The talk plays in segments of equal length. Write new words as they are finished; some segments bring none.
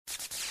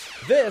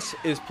This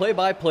is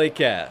Play-by-Play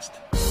Cast,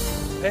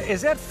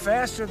 Is that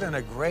faster than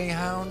a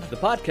Greyhound? the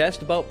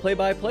podcast about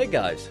play-by-play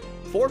guys,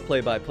 for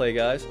play-by-play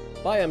guys,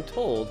 by, I'm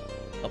told,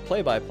 a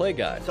play-by-play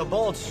guy. It's a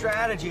bold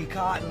strategy,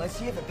 Cotton. Let's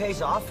see if it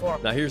pays off for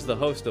him. Now here's the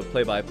host of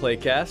Play-by-Play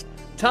Cast,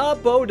 Tom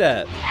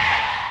Bodett.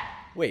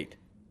 Wait,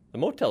 the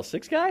Motel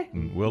 6 guy?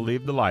 We'll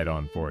leave the light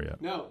on for you.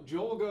 No,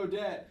 Joel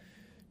Godet.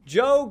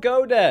 Joe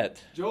Godet.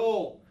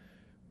 Joel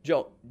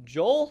Joel?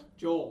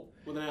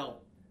 with an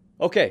L.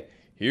 Okay,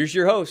 here's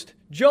your host,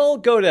 Joel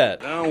Godet.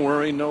 Don't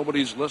worry,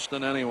 nobody's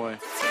listening anyway.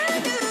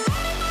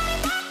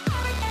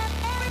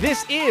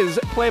 This is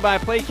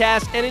Play-by-Play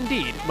Cast, and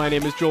indeed, my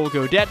name is Joel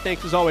Godet.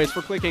 Thanks as always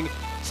for clicking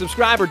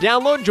subscribe or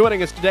download.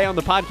 Joining us today on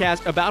the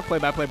podcast about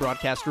play-by-play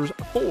broadcasters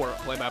for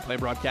play-by-play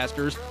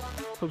broadcasters,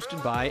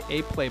 hosted by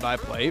a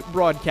play-by-play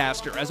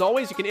broadcaster. As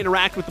always, you can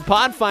interact with the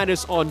pod. Find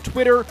us on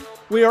Twitter.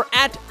 We are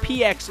at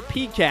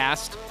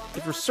PXPcast.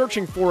 If you're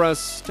searching for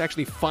us to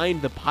actually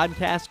find the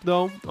podcast,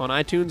 though, on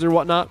iTunes or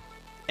whatnot,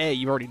 A,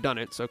 you've already done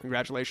it, so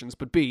congratulations.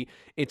 But B,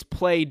 it's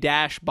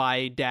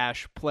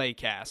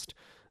play-by-playcast.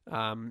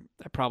 I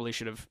probably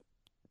should have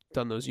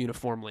done those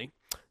uniformly.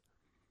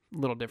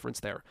 Little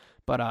difference there.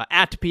 But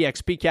at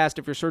PXPcast,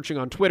 if you're searching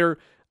on Twitter,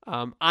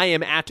 I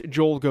am at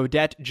Joel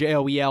Godet,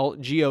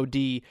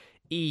 JoelGodett.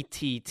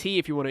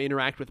 If you want to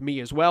interact with me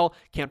as well.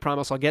 Can't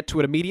promise I'll get to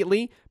it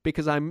immediately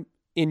because I'm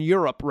in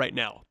Europe right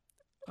now.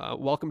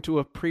 Welcome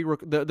to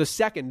the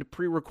second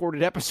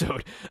pre-recorded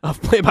episode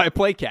of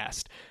Play-by-Play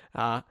Cast.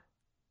 I'm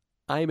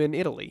in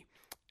Italy,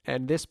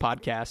 and this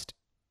podcast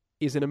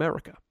is in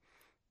America.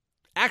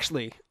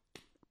 Actually,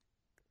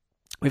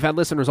 we've had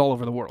listeners all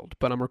over the world,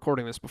 but I'm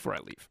recording this before I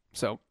leave,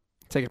 so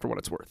take it for what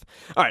it's worth.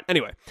 All right,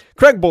 anyway,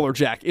 Craig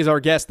Bolerjack is our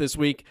guest this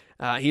week.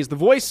 He's the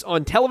voice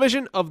on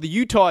television of the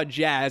Utah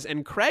Jazz,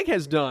 and Craig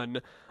has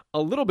done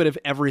a little bit of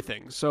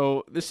everything.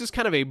 So this is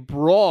kind of a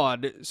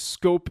broad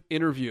scope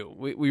interview.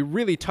 We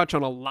really touch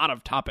on a lot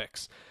of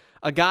topics.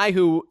 A guy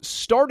who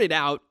started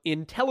out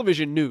in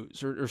television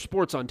news or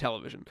sports on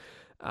television.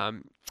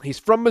 He's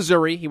from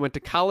Missouri. He went to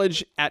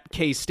college at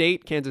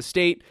K-State, Kansas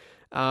State,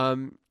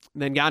 then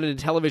got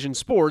into television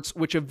sports,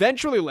 which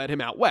eventually led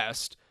him out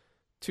west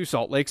to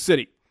Salt Lake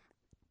City.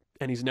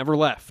 And he's never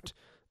left.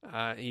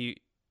 He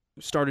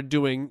started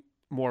doing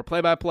more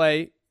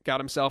play-by-play, got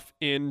himself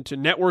into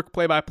network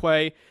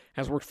play-by-play,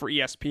 has worked for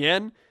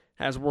ESPN,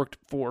 has worked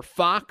for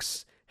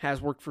Fox,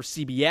 has worked for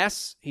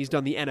CBS. He's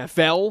done the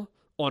NFL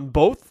on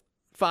both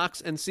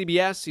Fox and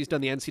CBS. He's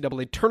done the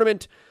NCAA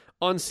tournament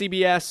on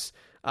CBS.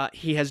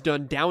 He has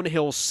done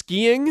downhill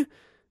skiing.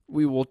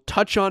 We will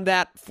touch on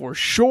that for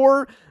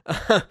sure.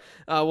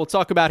 We'll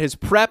talk about his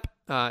prep,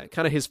 kind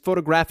of his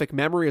photographic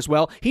memory as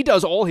well. He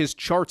does all his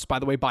charts, by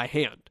the way, by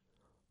hand.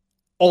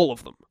 All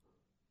of them.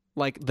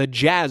 Like the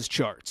Jazz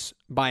charts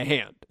by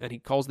hand. And he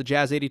calls the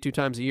Jazz 82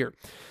 times a year.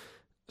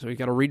 So you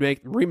got to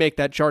remake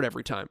that chart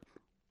every time.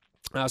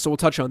 So we'll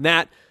touch on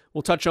that.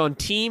 We'll touch on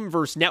team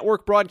versus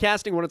network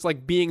broadcasting, what it's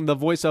like being the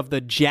voice of the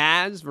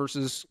Jazz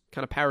versus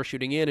kind of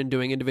parachuting in and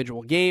doing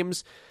individual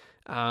games.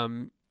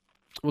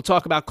 We'll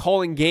talk about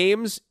calling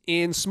games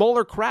in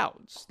smaller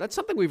crowds. That's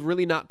something we've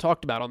really not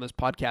talked about on this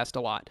podcast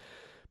a lot.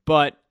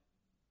 But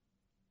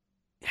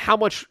how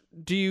much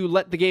do you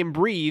let the game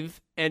breathe,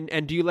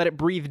 and do you let it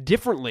breathe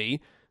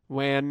differently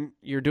when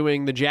you're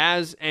doing the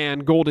Jazz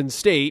and Golden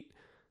State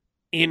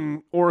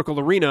in Oracle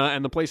Arena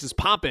and the place is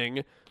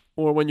popping,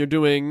 or when you're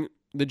doing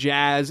the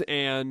Jazz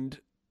and,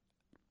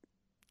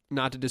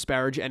 not to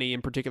disparage any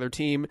in particular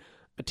team,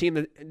 a team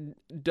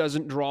that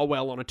doesn't draw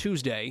well on a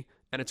Tuesday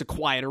and it's a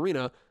quiet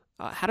arena?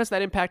 How does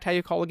that impact how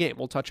you call a game?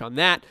 We'll touch on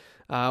that.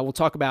 We'll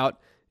talk about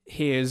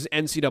his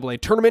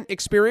NCAA tournament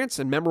experience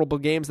and memorable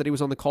games that he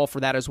was on the call for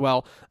that as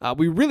well.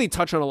 We really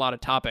touch on a lot of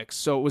topics,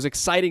 so it was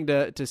exciting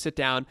to sit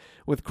down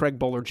with Craig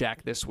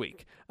Bolerjack this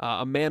week.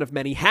 A man of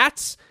many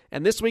hats,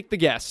 and this week the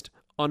guest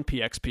on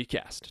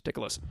PXPcast. Take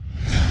a listen.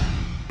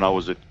 When I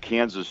was at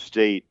Kansas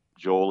State,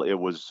 Joel, it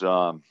was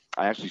I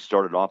actually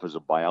started off as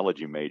a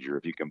biology major,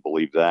 if you can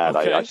believe that.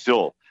 Okay.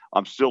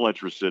 I'm still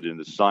interested in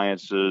the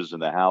sciences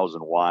and the hows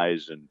and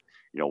whys, and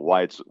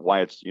why it's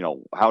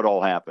how it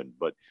all happened.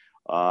 But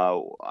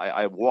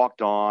I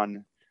walked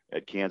on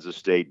at Kansas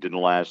State,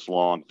 didn't last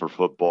long for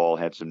football,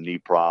 had some knee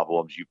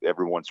problems.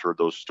 Everyone's heard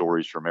those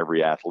stories from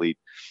every athlete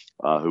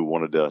who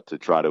wanted to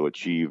try to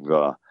achieve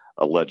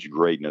alleged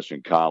greatness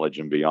in college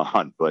and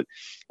beyond. But,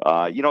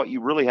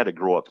 you really had to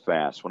grow up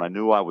fast. When I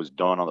knew I was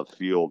done on the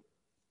field,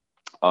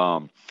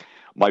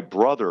 my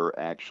brother,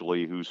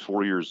 actually, who's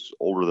 4 years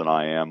older than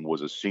I am,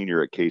 was a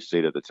senior at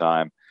K-State at the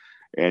time.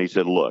 And he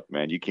said, look,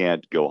 man, you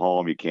can't go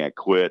home. You can't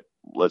quit.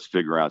 Let's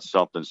figure out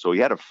something. So he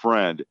had a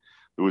friend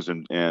who was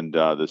in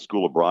the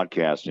School of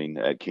Broadcasting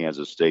at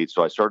Kansas State.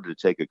 So I started to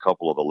take a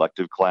couple of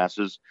elective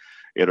classes,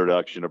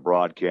 Introduction to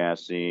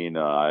Broadcasting.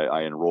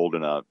 I enrolled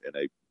in a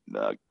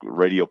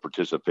radio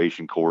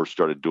participation course,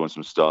 started doing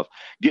some stuff,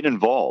 getting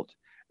involved.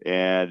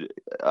 And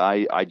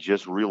I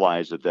just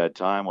realized at that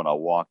time when I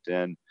walked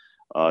in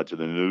to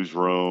the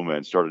newsroom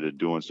and started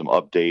doing some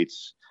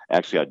updates.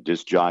 Actually, I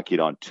disc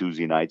jockeyed on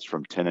Tuesday nights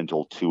from 10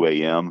 until 2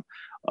 a.m.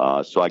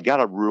 So I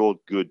got a real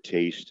good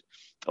taste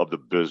of the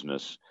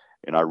business,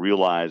 and I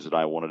realized that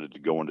I wanted to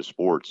go into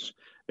sports.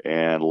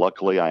 And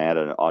luckily, I had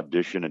an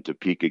audition in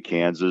Topeka,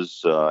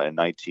 Kansas in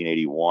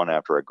 1981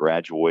 after I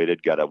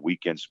graduated, got a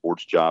weekend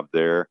sports job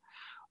there.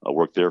 I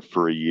worked there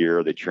for a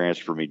year. They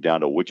transferred me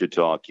down to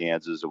Wichita,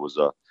 Kansas. It was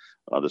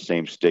the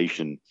same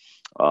station.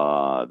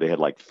 They had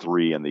like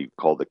three, and they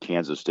called the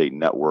Kansas State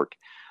Network.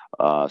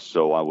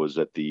 So I was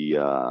at the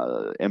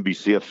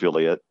NBC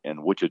affiliate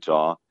in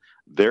Wichita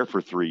there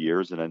for 3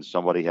 years, and then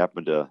somebody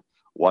happened to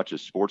watch a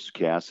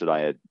sportscast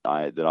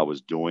that I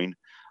was doing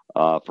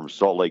from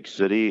Salt Lake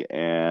City,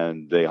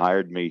 and they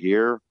hired me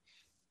here.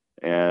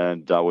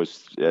 And I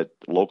was at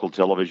local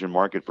television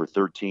market for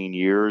 13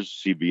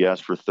 years,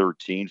 CBS for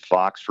 13,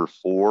 Fox for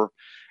 4.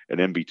 And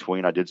in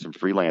between, I did some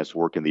freelance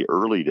work in the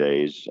early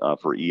days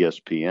for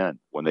ESPN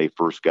when they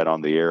first got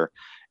on the air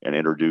and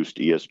introduced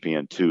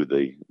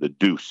ESPN2, the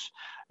Deuce.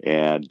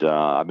 And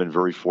I've been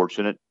very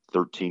fortunate,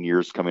 13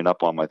 years coming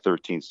up on my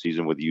 13th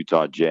season with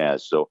Utah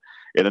Jazz. So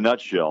in a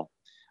nutshell,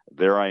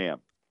 there I am.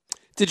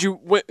 Did you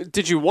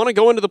want to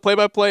go into the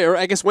play-by-play, or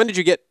I guess when did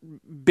you get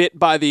bit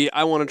by the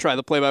I want to try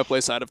the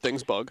play-by-play side of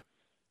things bug?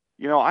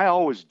 I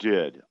always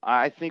did.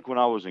 I think when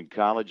I was in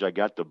college, I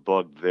got the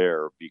bug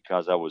there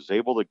because I was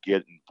able to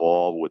get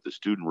involved with the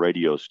student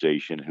radio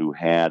station who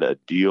had a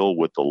deal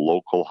with the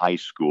local high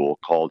school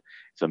called,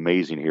 it's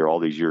amazing here all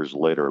these years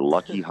later,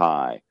 Lucky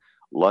High.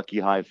 Lucky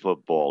High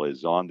football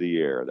is on the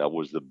air. That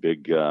was the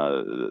big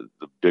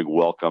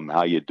welcome.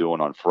 How you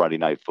doing on Friday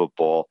Night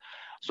Football?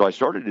 So I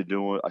started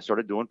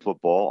doing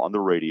football on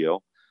the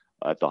radio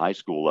at the high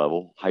school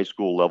level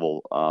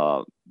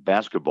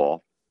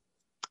basketball.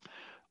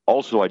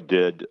 Also, I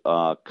did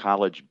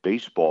college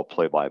baseball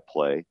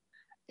play-by-play,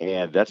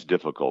 and that's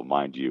difficult,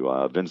 mind you.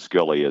 Vince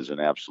Scully is an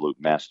absolute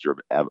master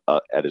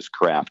at his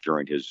craft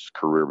during his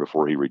career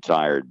before he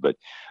retired. But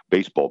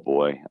baseball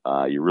boy,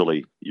 you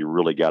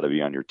really got to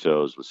be on your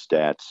toes with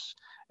stats,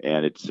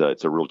 and it's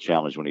a real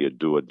challenge when you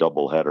do a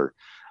doubleheader.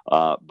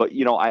 But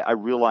I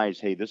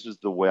realized, hey, this is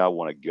the way I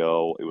want to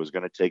go. It was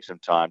going to take some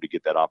time to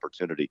get that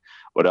opportunity,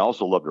 but I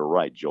also love to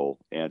write, Joel,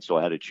 and so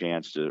I had a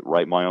chance to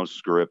write my own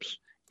scripts,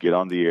 get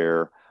on the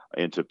air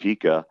in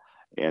Topeka,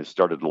 and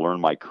started to learn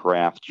my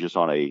craft just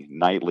on a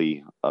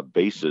nightly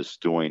basis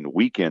doing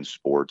weekend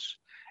sports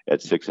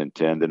at 6 and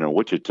 10. Then in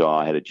Wichita,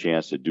 I had a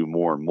chance to do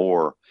more and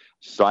more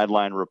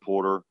sideline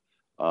reporter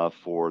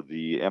for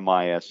the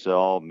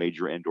MISL,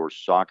 Major Indoor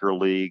Soccer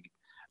League.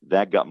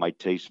 That got my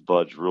taste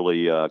buds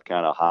really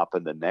kind of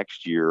hopping. The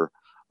next year,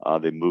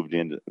 they moved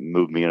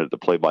me into the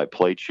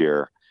play-by-play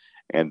chair.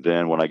 And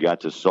then when I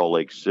got to Salt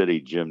Lake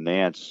City, Jim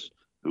Nantz,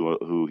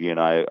 who he and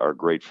I are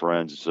great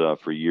friends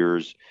for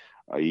years,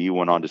 he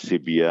went on to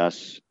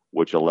CBS,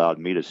 which allowed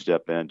me to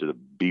step into the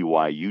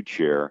BYU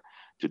chair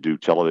to do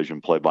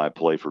television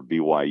play-by-play for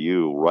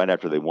BYU right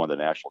after they won the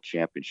national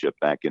championship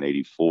back in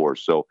 '84.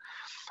 So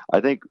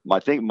I think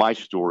my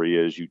story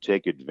is you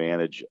take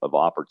advantage of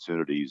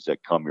opportunities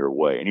that come your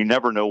way, and you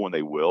never know when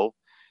they will.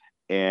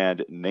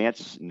 And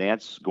Nance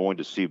going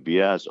to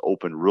CBS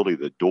opened really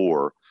the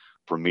door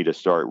for me to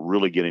start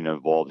really getting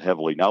involved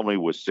heavily, not only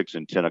with 6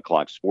 and 10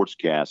 o'clock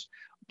sportscasts,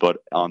 but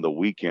on the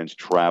weekends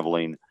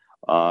traveling,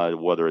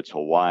 whether it's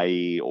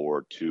Hawaii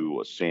or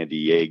to San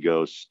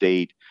Diego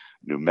State,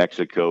 New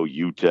Mexico,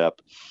 UTEP,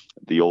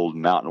 the old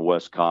Mountain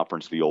West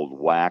Conference, the old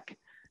WAC.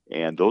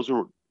 And those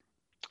are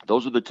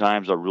the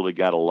times I really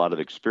got a lot of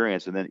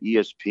experience. And then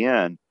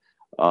ESPN,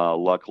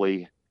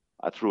 luckily,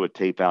 I threw a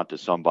tape out to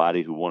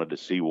somebody who wanted to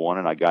see one,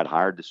 and I got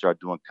hired to start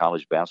doing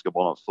college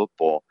basketball and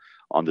football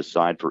on the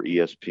side for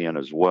ESPN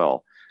as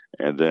well.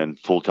 And then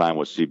full-time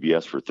with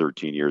CBS for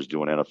 13 years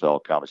doing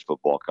NFL, college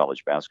football,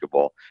 college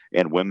basketball,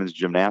 and women's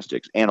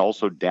gymnastics, and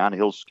also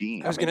downhill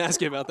skiing. I was going to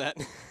ask you about that.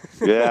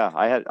 Yeah,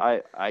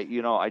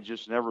 I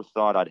just never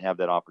thought I'd have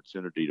that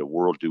opportunity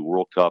to do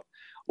World Cup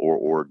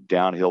or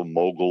downhill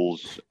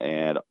moguls,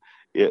 and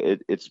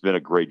it's been a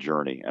great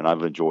journey, and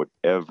I've enjoyed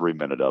every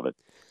minute of it.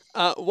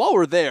 While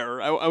we're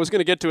there, I was going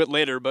to get to it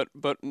later, but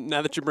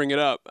now that you bring it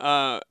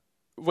up,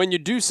 when you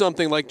do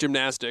something like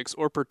gymnastics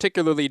or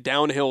particularly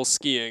downhill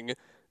skiing,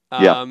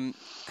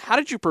 how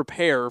did you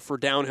prepare for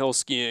downhill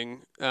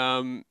skiing?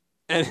 And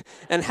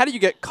how do you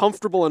get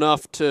comfortable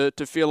enough to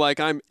feel like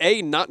I'm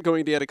A, not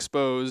going to get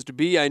exposed,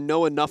 B, I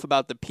know enough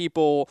about the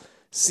people,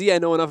 C, I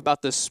know enough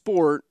about the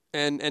sport,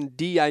 and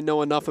D, I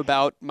know enough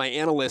about my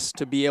analysts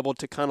to be able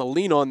to kind of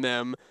lean on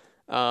them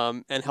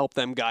and help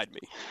them guide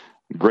me?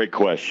 Great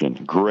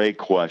question.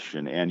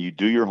 And you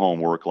do your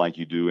homework like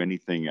you do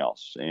anything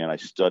else. And I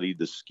studied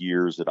the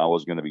skiers that I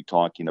was going to be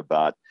talking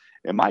about.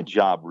 And my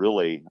job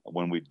really,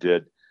 when we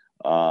did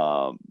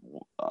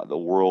the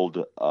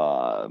World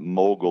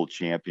Mogul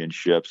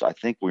Championships, I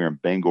think we were in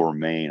Bangor,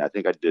 Maine. I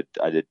think I did.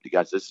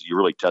 Guys, you're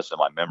really testing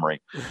my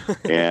memory.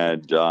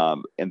 And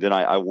then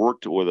I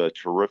worked with a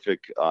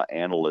terrific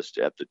analyst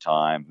at the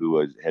time who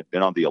had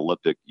been on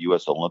the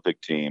U.S.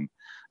 Olympic team.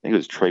 I think it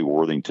was Trey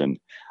Worthington.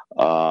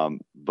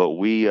 But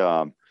we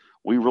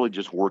really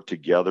just worked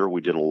together.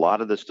 We did a lot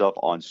of the stuff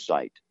on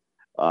site.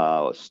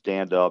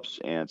 stand-ups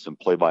and some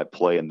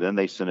play-by-play, and then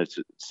they sent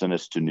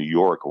us to New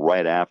York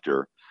right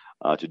after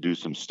to do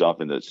some stuff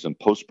some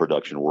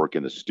post-production work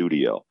in the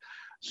studio.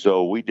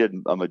 So we did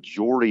a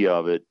majority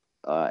of it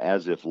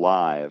as if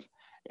live,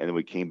 and then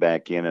we came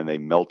back in and they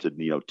melted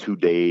 2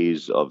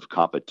 days of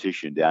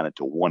competition down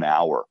into 1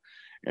 hour,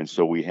 and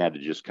so we had to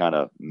just kind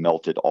of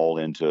melt it all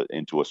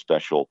into a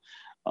special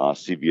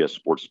CBS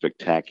Sports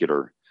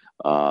Spectacular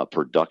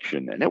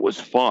production, and it was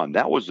fun.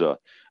 That was a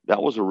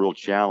real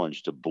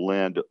challenge to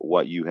blend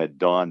what you had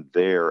done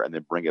there and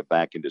then bring it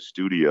back into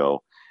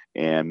studio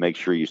and make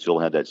sure you still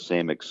had that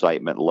same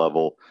excitement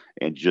level,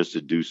 and just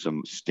to do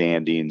some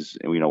standings.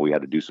 And, we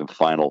had to do some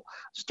final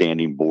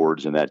standing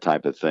boards and that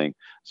type of thing.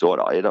 So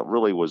it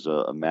really was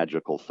a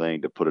magical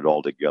thing to put it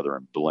all together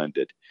and blend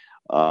it.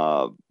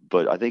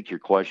 But I think your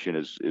question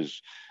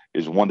is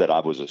one that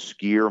I was a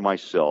skier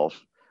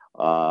myself.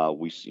 I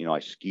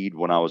skied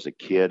when I was a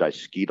kid. I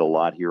skied a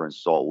lot here in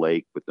Salt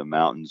Lake with the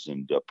mountains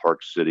and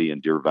Park City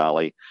and Deer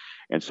Valley.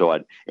 And so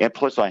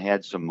plus I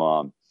had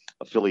some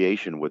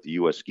affiliation with the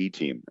U.S. ski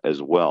team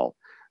as well.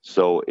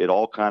 So it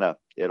all kind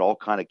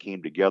of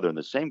came together. And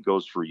the same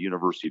goes for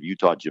University of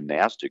Utah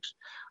gymnastics,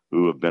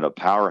 who have been a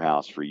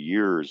powerhouse for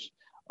years.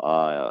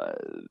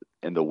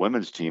 And the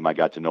women's team I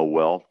got to know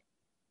well.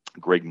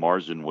 Greg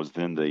Marsden was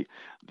then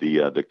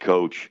the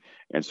coach.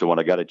 And so when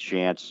I got a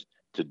chance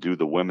to do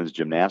the women's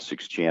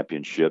gymnastics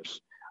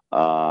championships,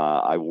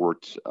 I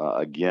worked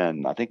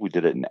again. I think we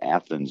did it in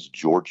Athens,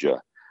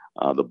 Georgia.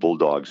 The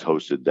Bulldogs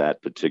hosted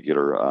that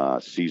particular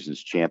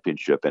season's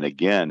championship. And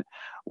again,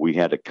 we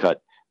had to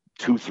cut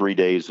 2-3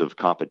 days of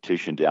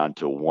competition down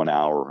to 1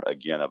 hour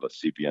again of a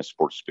CBS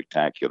Sports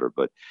Spectacular.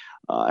 But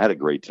I had a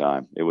great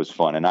time. It was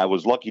fun. And I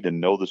was lucky to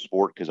know the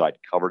sport because I'd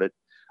covered it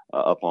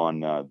up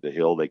on the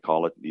Hill, they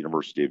call it, the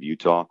University of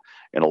Utah.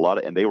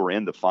 And they were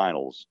in the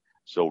finals.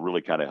 So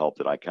really kind of helped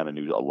that I kind of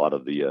knew a lot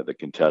of the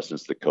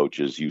contestants, the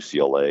coaches,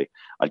 UCLA.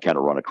 I'd kind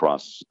of run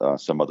across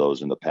some of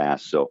those in the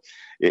past. So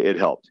it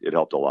helped. It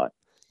helped a lot.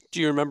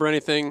 Do you remember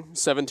anything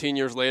 17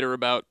 years later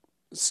about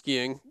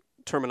skiing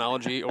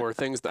terminology or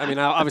things?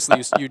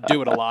 Obviously you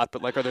do it a lot,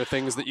 but are there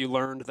things that you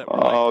learned that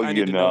were I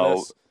need to know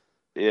this?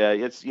 Yeah,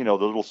 it's, the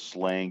little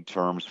slang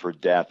terms for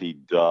Daffy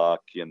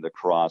Duck and the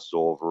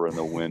crossover and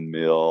the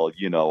windmill,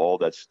 all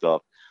that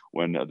stuff.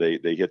 When they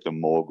hit the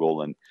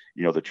mogul and,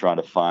 they're trying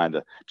to find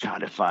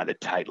a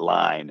tight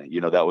line,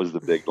 that was the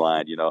big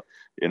line,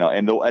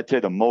 and I tell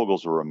you, the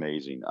moguls are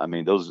amazing. I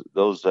mean,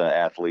 those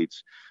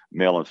athletes,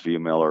 male and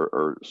female,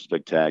 are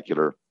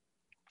spectacular.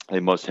 They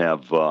must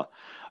have,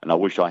 and I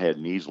wish I had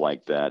knees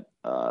like that.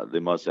 They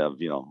must have,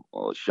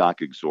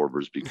 shock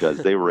absorbers, because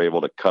they were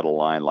able to cut a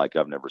line like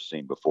I've never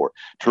seen before.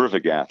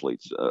 Terrific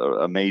athletes,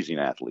 amazing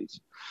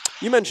athletes.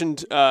 You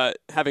mentioned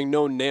having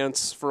known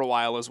Nance for a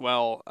while as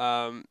well,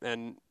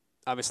 and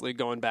obviously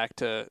going back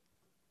to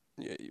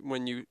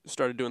when you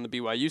started doing the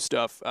BYU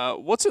stuff.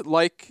 What's it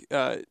like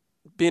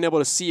being able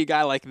to see a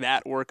guy like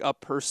that work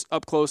up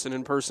close and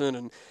in person,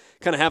 and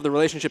kind of have the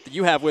relationship that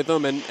you have with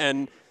him,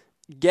 and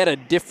get a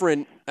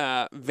different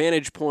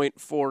vantage point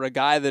for a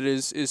guy that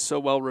is so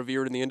well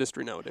revered in the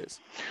industry nowadays?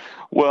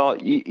 Well,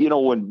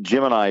 when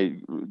Jim and I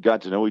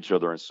got to know each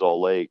other in Salt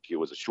Lake, it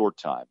was a short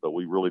time, but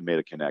we really made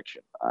a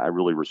connection. I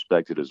really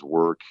respected his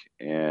work,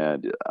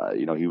 and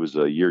he was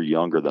a year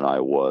younger than I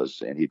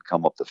was, and he'd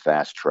come up the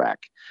fast track,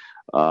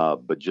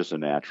 but just a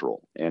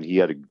natural. And he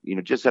had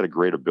just had a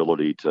great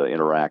ability to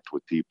interact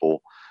with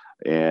people,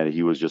 and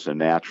he was just a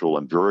natural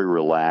and very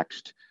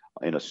relaxed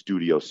in a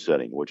studio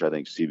setting, which I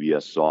think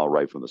CBS saw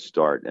right from the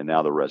start. And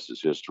now the rest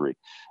is history.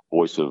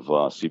 Voice of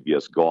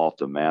CBS Golf,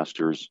 the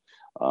Masters,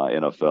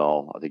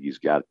 NFL. I think he's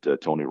got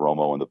Tony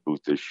Romo in the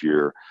booth this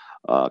year.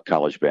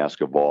 College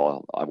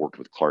basketball. I worked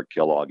with Clark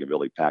Kellogg and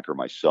Billy Packer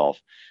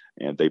myself,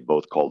 and they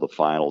both called the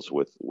finals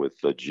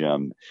with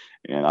Jim.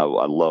 And I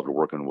loved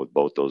working with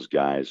both those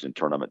guys in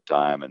tournament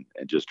time and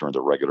just during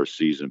the regular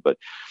season. But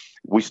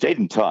we stayed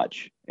in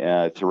touch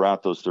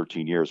throughout those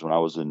 13 years. When I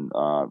was in,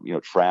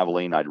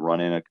 traveling, I'd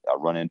run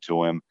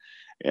into him.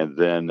 And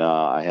then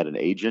I had an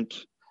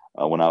agent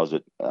when I was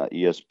at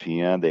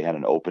ESPN. They had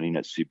an opening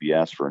at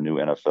CBS for a new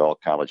NFL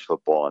college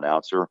football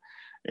announcer.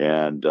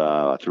 And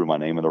I threw my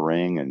name in the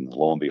ring, and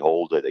lo and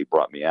behold, they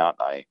brought me out.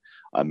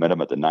 I met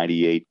him at the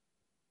 98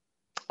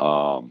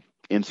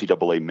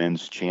 NCAA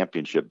men's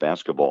championship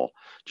basketball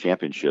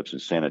championships in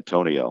San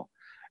Antonio.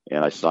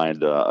 And I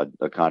signed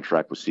a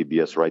contract with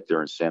CBS right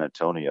there in San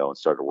Antonio and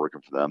started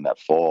working for them that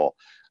fall,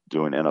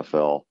 doing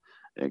NFL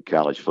and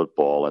college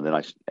football. And then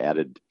I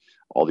added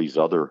all these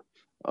other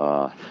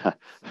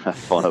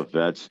fun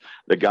events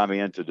that got me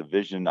into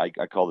division. I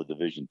call the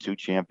Division II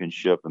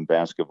championship in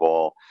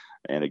basketball.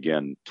 And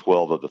again,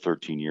 12 of the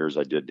 13 years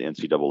I did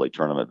NCAA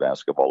tournament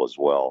basketball as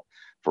well.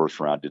 First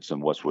round, did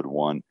some Westwood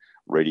 1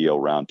 radio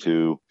round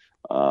 2.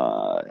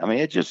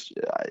 It's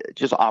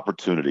just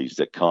opportunities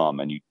that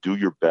come, and you do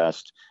your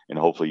best, and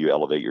hopefully you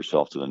elevate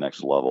yourself to the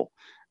next level.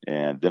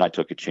 And then I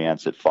took a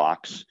chance at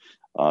Fox.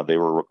 They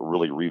were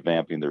really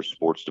revamping their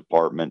sports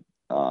department.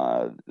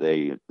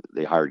 They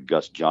hired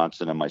Gus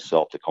Johnson and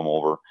myself to come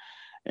over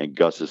and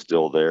Gus is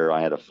still there.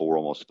 I had a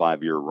almost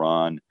 5-year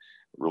run.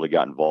 Really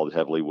got involved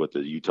heavily with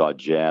the Utah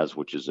Jazz,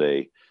 which is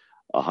a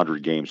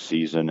 100-game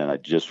season, and I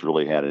just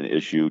really had an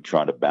issue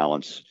trying to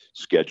balance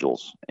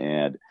schedules.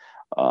 And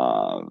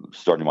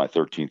starting my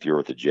 13th year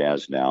with the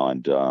Jazz now,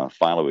 and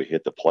finally we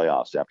hit the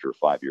playoffs after a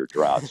 5-year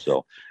drought.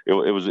 So it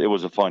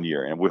was a fun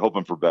year, and we're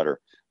hoping for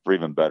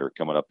even better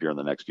coming up here in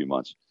the next few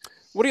months.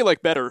 What do you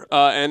like better?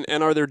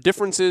 And are there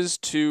differences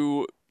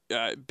to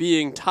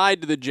being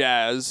tied to the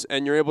Jazz,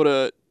 and you're able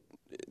to?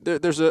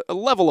 There's a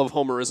level of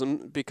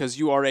homerism because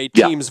you are a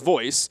team's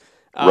voice,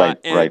 right.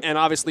 And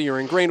obviously you're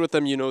ingrained with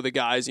them. You know the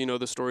guys, you know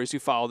the stories, you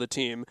follow the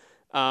team.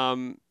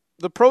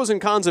 The pros and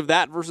cons of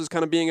that versus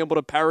kind of being able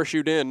to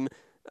parachute in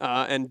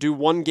and do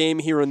one game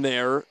here and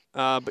there,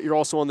 but you're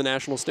also on the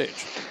national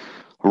stage.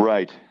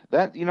 Right.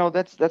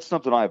 That's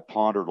something I've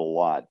pondered a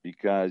lot,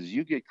 because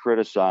you get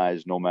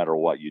criticized no matter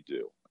what you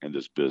do in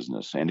this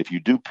business. And if you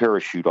do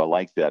parachute, I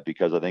like that,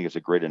 because I think it's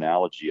a great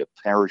analogy of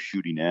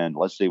parachuting in.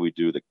 Let's say we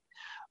do the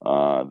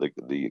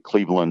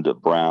Cleveland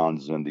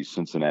Browns and the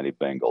Cincinnati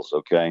Bengals.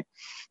 Okay.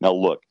 Now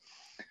look,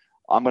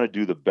 I'm going to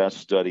do the best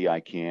study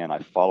I can. I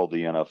follow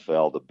the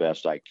NFL the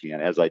best I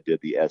can, as I did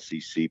the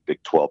SEC,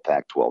 Big 12,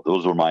 Pac-12.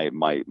 Those are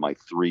my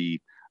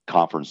 3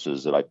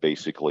 conferences that I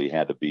basically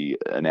had to be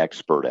an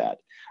expert at.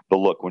 But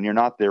look, when you're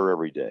not there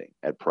every day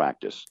at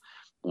practice,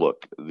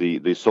 look,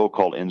 the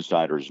so-called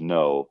insiders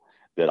know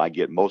that I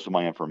get most of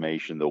my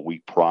information the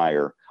week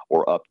prior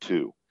or up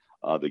to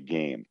the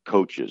game.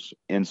 Coaches,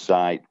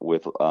 insight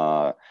with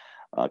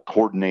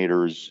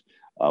coordinators.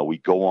 We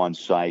go on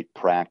site,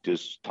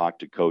 practice, talk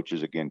to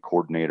coaches, again,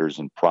 coordinators,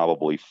 and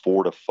probably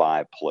 4 to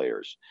 5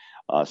 players.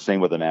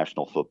 Same with the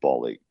National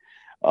Football League.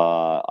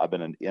 I've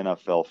been an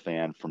NFL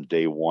fan from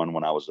day one.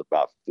 When I was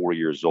about 4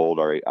 years old,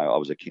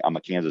 I'm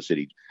a Kansas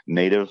City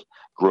native,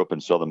 grew up in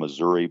Southern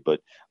Missouri,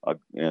 but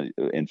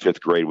in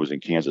 5th grade was in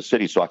Kansas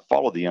City. So I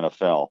followed the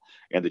NFL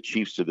and the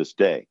Chiefs to this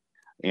day.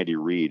 Andy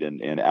Reid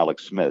and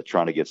Alex Smith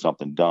trying to get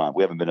something done.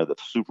 We haven't been to the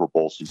Super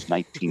Bowl since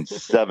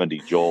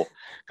 1970, Joel.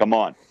 Come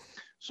on.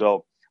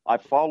 So I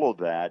follow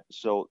that.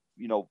 So,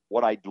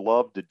 what I'd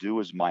love to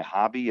do as my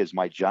hobby is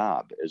my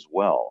job as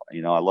well. I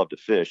love to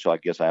fish, so I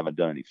guess I haven't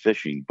done any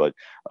fishing, but,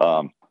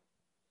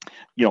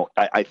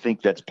 I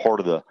think that's part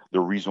of the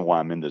reason why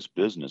I'm in this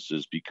business,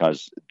 is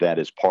because that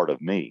is part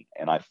of me,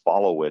 and I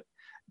follow it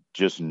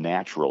just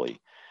naturally.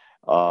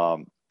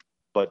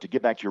 But to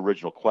get back to your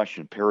original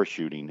question,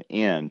 parachuting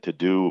in to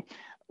do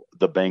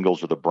the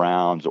Bengals or the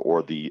Browns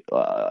or the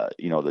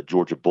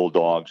Georgia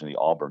Bulldogs and the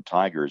Auburn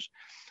Tigers,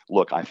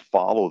 look, I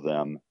follow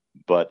them.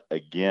 But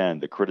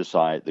again, the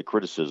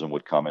criticism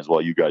would come as,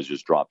 well, you guys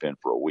just drop in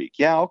for a week.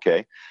 Yeah,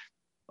 okay,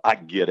 I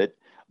get it.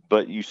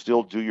 But you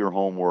still do your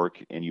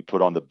homework and you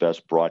put on the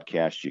best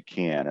broadcast you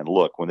can. And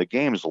look, when the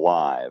game's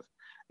live,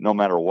 no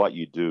matter what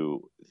you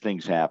do,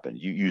 things happen.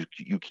 You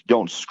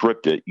don't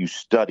script it, you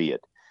study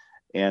it.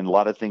 And a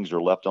lot of things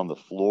are left on the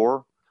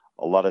floor.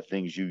 A lot of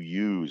things you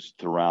use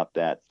throughout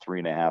that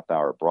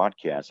 3.5-hour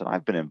broadcast. And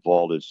I've been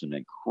involved in some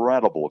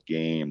incredible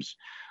games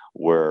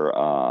where,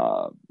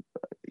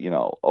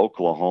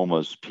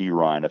 Oklahoma's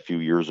Perine a few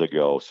years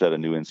ago set a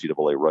new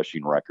NCAA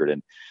rushing record.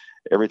 And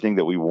everything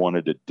that we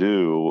wanted to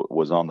do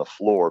was on the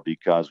floor,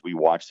 because we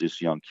watched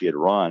this young kid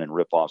run and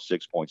rip off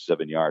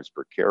 6.7 yards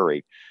per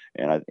carry.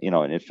 And,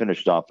 and it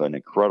finished off an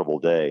incredible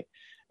day.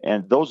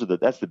 And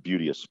that's the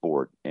beauty of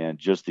sport, and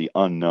just the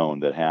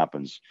unknown that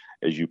happens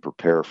as you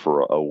prepare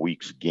for a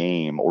week's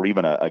game, or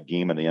even a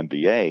game in the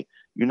NBA.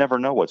 You never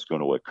know what's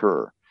going to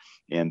occur.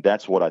 And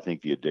that's what I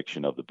think the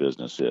addiction of the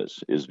business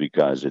is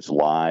because it's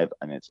live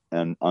and it's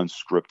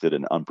unscripted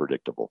and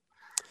unpredictable.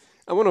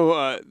 I want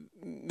to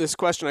this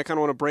question. I kind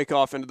of want to break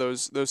off into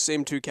those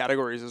same 2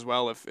 categories as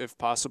well, if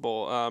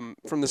possible.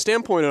 From the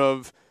standpoint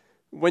of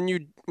when you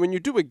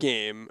do a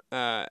game,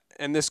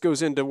 and this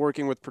goes into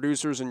working with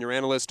producers and your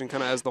analyst and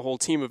kind of as the whole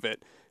team of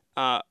it.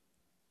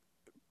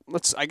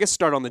 Let's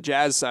start on the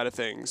Jazz side of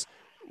things.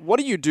 What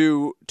do you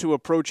do to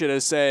approach it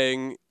as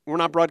saying, we're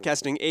not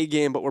broadcasting a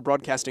game, but we're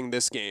broadcasting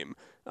this game?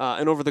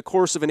 And over the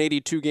course of an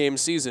 82-game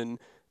season,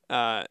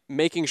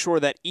 making sure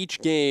that each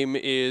game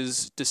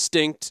is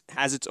distinct,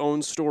 has its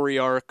own story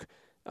arc,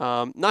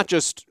 not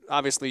just,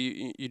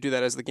 obviously, you do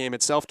that as the game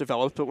itself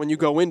develops, but when you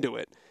go into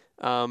it.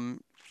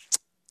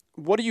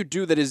 What do you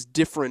do that is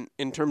different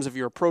in terms of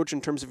your approach,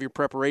 in terms of your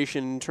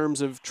preparation, in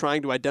terms of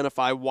trying to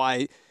identify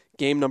why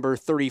game number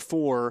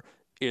 34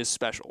 is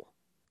special?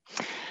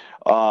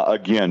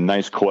 Again,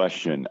 nice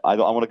question. I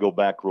want to go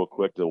back real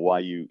quick to why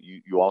you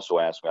also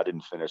asked me. I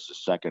didn't finish the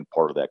second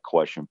part of that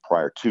question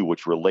prior to,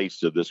 which relates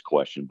to this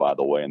question, by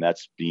the way, and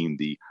that's being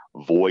the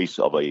voice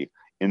of a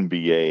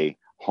NBA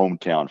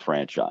hometown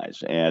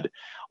franchise. And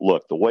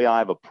look, the way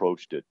I've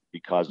approached it,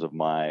 because of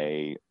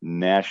my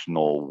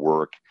national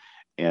work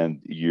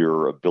and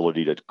your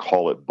ability to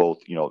call it both,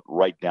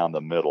 right down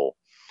the middle,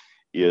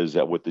 is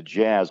that with the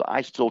Jazz,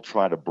 I still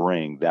try to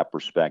bring that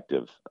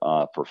perspective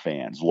for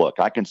fans. Look,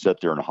 I can sit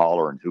there and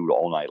holler and hoot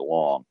all night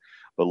long,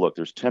 but look,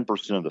 there's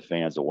 10% of the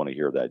fans that want to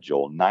hear that,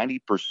 Joel.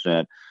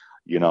 90%,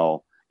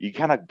 you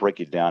kind of break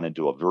it down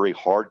into a very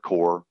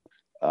hardcore,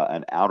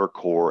 an outer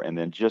core, and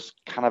then just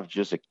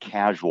a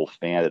casual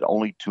fan that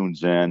only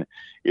tunes in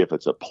if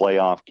it's a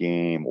playoff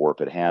game or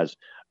if it has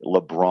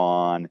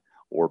LeBron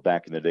or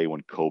back in the day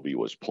when Kobe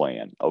was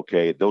playing.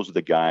 Okay, those are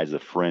the guys, the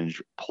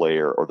fringe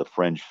player or the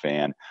fringe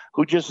fan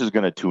who just is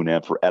going to tune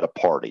in at a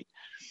party.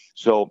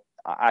 So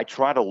I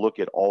try to look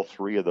at all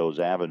three of those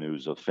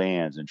avenues of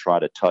fans and try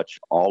to touch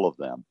all of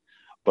them.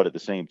 But at the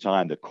same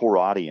time, the core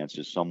audience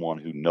is someone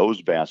who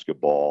knows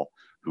basketball,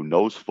 who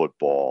knows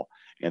football,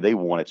 and they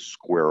want it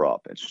square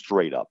up and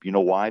straight up. You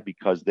know why?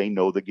 Because they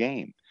know the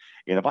game.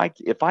 And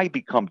if I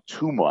become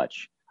too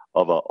much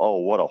of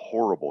what a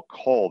horrible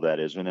call that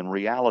is, and in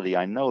reality,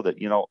 I know that,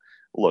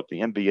 look, the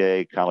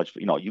NBA, college,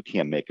 you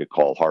can't make a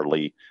call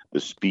hardly. The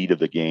speed of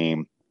the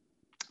game,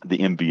 the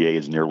NBA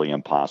is nearly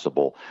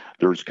impossible.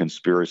 There's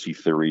conspiracy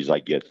theories, I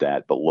get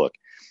that. But look,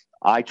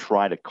 I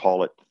try to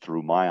call it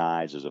through my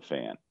eyes as a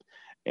fan.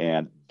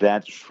 And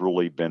that's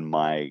really been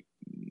I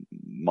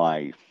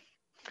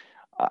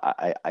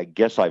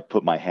guess I've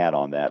put my hat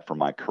on that for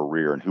my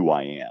career and who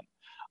I am.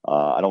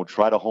 I don't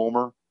try to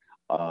homer,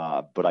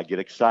 but I get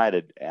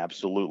excited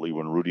absolutely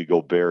when Rudy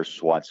Gobert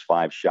swats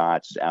 5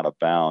 shots out of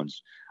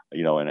bounds,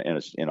 in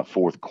a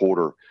fourth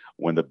quarter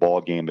when the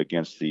ball game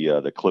against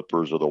the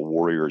Clippers or the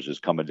Warriors is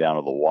coming down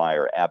to the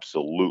wire.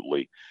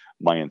 Absolutely,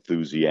 my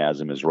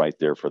enthusiasm is right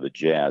there for the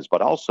Jazz.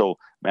 But also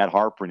Matt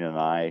Harpring and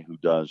I, who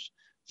does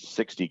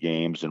 60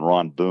 games, and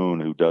Ron Boone,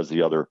 who does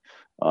the other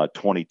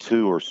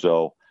 22 or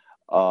so.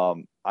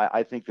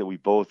 I think that we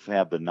both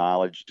have the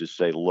knowledge to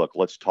say, look,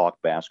 let's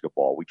talk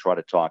basketball. We try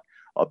to talk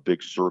a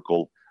big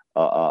circle,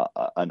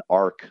 an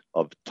arc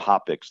of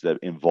topics that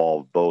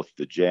involve both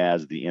the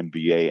Jazz, the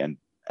NBA,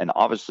 and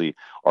obviously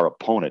our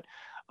opponent.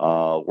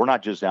 We're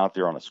not just out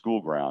there on a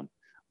school ground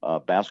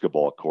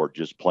basketball court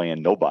just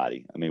playing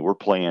nobody. I mean, we're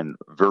playing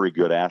very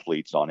good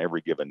athletes on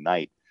every given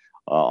night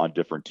on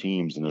different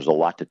teams, and there's a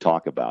lot to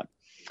talk about.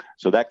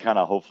 So that kind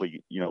of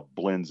hopefully,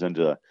 blends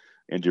into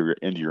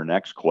your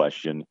next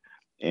question.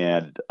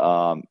 And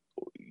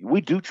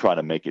we do try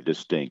to make it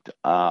distinct.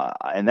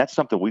 And that's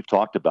something we've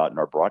talked about in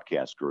our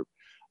broadcast group.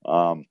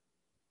 I'll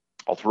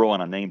throw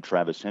on a name,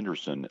 Travis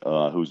Henderson,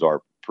 who's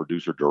our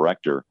producer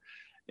director.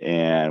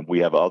 And we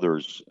have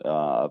others,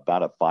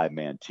 about a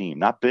 5-man team,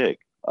 not big.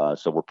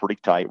 So we're pretty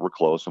tight. We're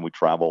close, and we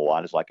travel a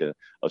lot. It's like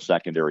a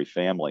secondary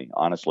family,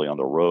 honestly, on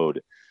the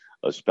road,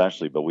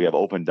 especially. But we have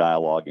open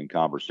dialogue and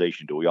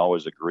conversation. Do we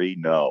always agree?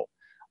 No.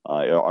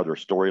 Are there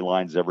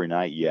storylines every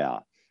night? Yeah.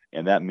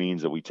 And that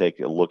means that we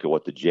take a look at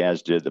what the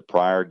Jazz did the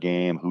prior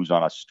game, who's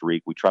on a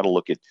streak. We try to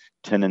look at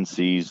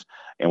tendencies,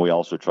 and we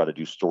also try to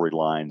do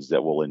storylines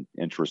that will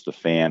interest the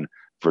fan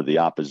for the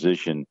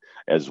opposition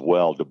as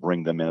well, to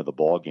bring them into the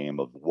ball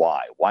game of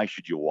why. Why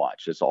should you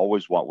watch? That's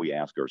always what we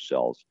ask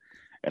ourselves.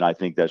 And I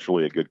think that's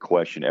really a good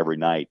question every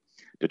night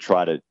to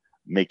try to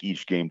make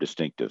each game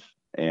distinctive.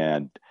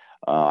 And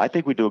I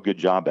think we do a good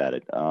job at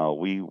it.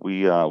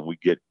 We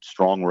get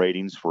strong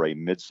ratings for a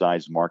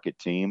mid-sized market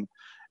team.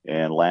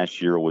 And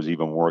last year was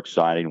even more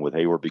exciting with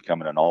Hayward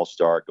becoming an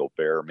all-star,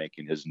 Gobert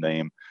making his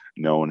name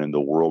known in the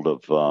world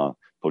of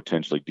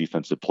potentially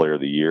defensive player of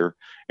the year.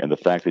 And the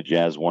fact that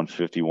Jazz won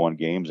 51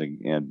 games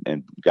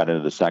and got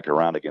into the second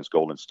round against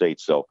Golden State.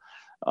 So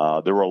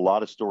there were a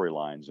lot of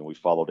storylines, and we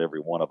followed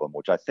every one of them,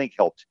 which I think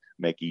helped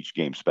make each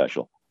game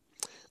special.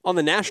 On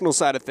the national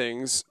side of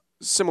things,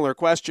 similar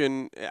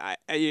question.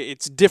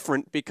 It's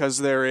different because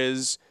there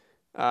is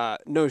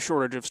no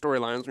shortage of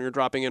storylines when you're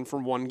dropping in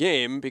from one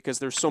game because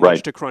there's so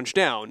much to crunch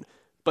down.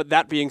 But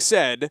that being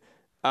said,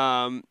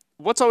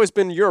 what's always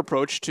been your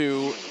approach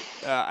to,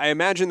 I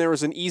imagine there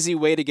was an easy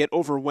way to get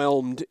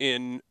overwhelmed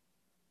in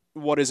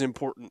what is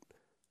important.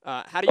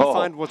 How do you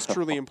find what's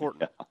truly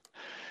important?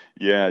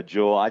 Yeah,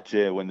 Joel, I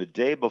tell you, when the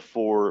day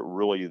before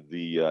really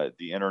the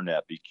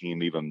internet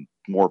became even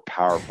more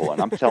powerful, and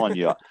I'm telling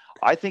you,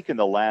 I think in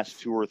the last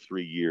 2 or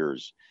 3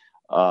 years,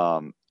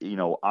 I'm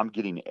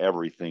getting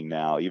everything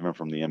now, even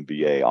from the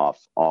NBA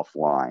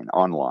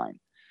online.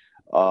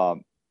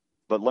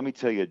 But let me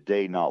tell you a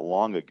day not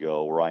long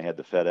ago where I had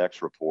the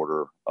FedEx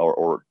reporter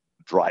or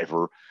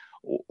driver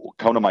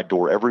come to my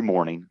door every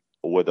morning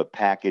with a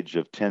package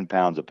of 10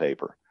 pounds of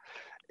paper.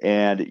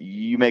 And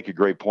you make a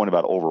great point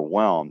about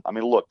overwhelmed. I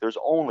mean, look, there's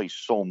only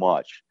so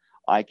much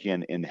I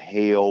can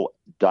inhale,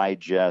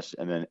 digest,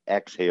 and then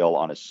exhale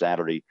on a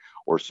Saturday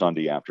or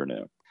Sunday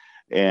afternoon.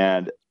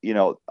 And,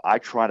 I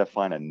try to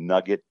find a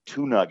nugget,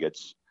 2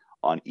 nuggets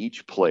on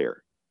each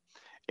player.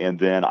 And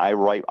then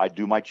I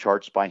do my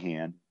charts by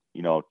hand,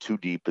 2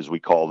 deep as we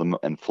call them,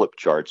 and flip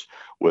charts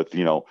with,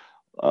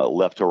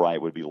 left to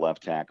right would be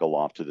left tackle,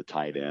 off to the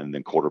tight end,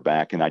 then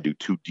quarterback. And I do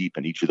 2 deep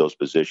in each of those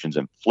positions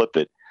and flip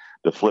it.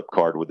 The flip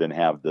card would then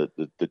have the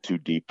 2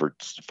 deep for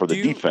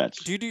the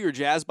defense. Do you do your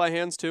Jazz by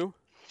hands too?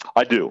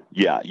 I do.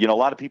 Yeah. A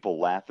lot of people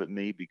laugh at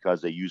me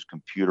because they use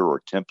computer or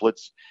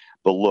templates.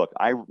 But look,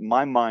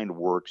 my mind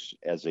works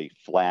as a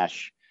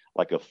flash,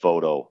 like a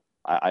photo.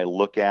 I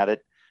look at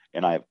it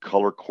and I have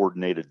color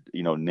coordinated,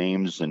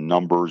 names and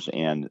numbers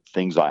and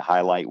things I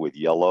highlight with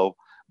yellow,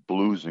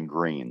 blues and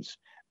greens.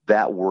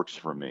 that works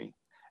for me.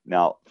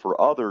 Now, for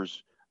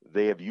others,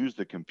 they have used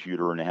the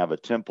computer and have a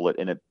template,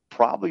 and it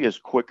probably is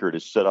quicker to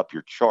set up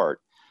your chart.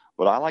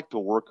 But I like to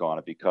work on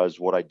it because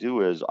what I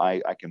do is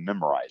I can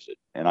memorize it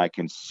and I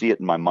can see it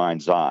in my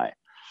mind's eye.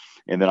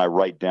 And then I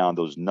write down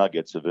those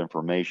nuggets of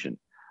information.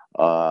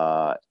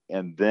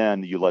 And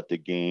then you let the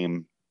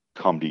game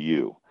come to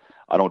you.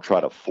 I don't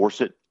try to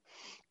force it,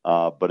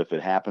 but if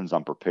it happens,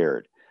 I'm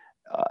prepared.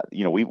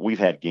 We've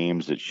had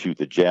games that shoot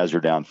the Jazz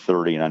are down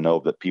 30, and I know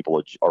that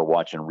people are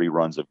watching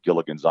reruns of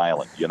Gilligan's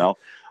Island,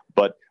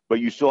 but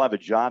you still have a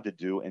job to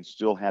do and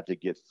still have to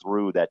get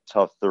through that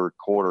tough third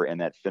quarter and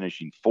that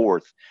finishing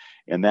fourth.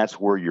 And that's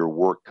where your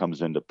work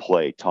comes into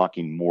play,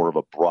 talking more of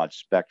a broad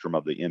spectrum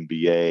of the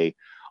NBA,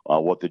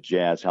 what the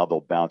Jazz, how they'll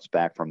bounce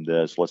back from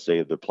this. Let's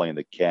say they're playing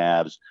the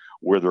Cavs,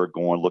 where they're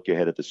going, look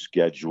ahead at the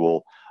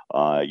schedule.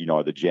 Are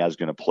the Jazz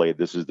going to play?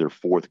 This is their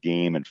fourth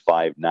game in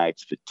 5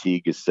 nights.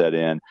 Fatigue is set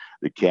in.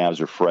 The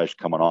Cavs are fresh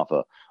coming off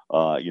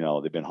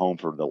they've been home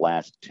for the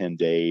last 10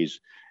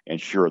 days. And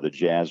sure, the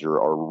Jazz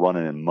are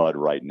running in mud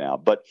right now.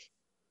 But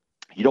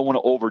you don't want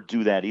to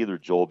overdo that either,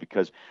 Joel,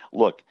 because,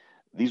 look,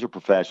 these are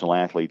professional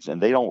athletes, and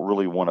they don't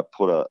really want to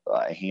put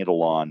a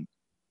handle on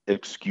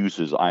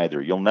excuses either.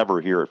 You'll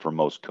never hear it from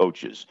most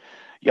coaches.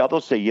 Yeah,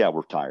 they'll say, yeah,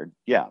 we're tired.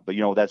 Yeah, but,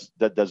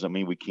 that doesn't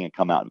mean we can't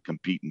come out and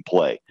compete and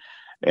play.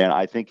 And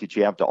I think that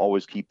you have to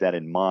always keep that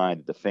in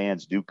mind. The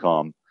fans do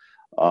come,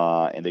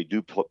 and they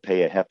do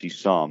pay a hefty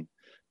sum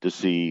to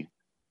see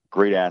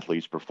great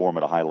athletes perform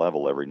at a high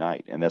level every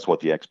night. And that's what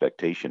the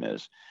expectation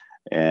is.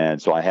 And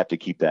so I have to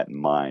keep that in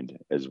mind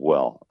as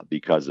well,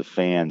 because the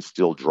fans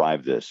still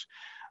drive this.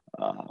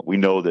 We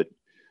know that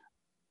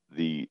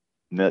the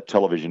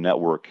television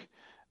network,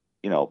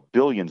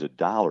 billions of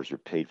dollars are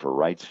paid for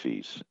rights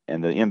fees,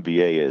 and the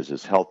NBA is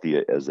as healthy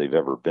as they've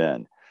ever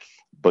been.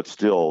 But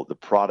still, the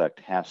product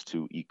has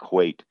to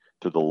equate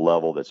to the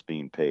level that's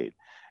being paid.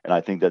 And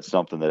I think that's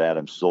something that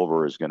Adam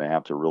Silver is going to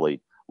have to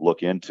really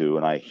look into.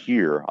 And I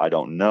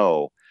don't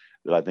know,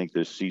 that I think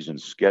this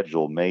season's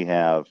schedule may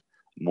have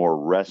more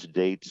rest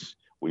dates.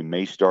 We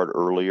may start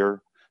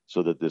earlier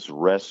so that this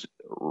rest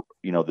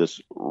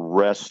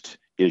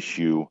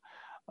issue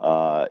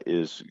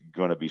is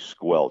going to be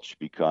squelched,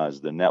 because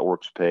the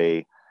networks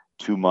pay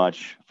too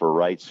much for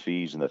rights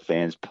fees and the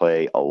fans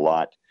pay a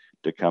lot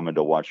to come in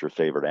to watch your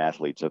favorite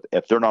athletes.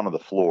 If they're not on the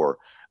floor,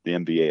 the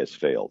NBA has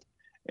failed.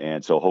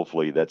 And so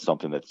hopefully that's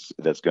something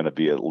that's going to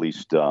be at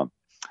least they're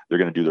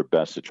going to do their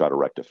best to try to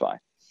rectify.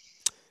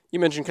 You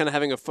mentioned kind of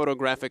having a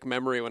photographic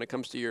memory when it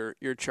comes to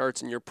your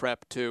charts and your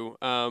prep too.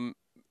 And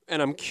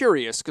I'm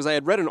curious because I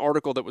had read an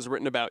article that was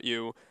written about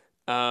you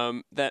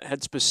that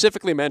had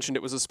specifically mentioned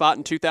it was a spot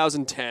in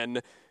 2010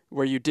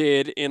 where you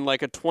did in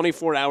like a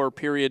 24-hour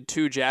period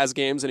 2 Jazz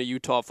games and a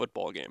Utah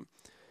football game.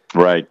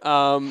 Right.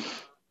 And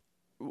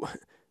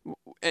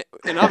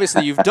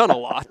obviously you've done a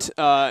lot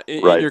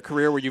in right. your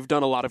career where you've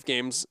done a lot of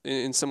games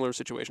in similar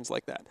situations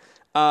like that.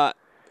 How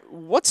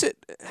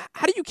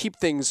do you keep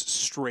things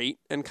straight,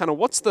 and kind of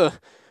what's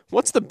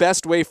the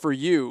best way for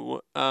you?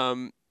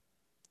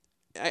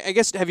 I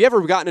guess, have you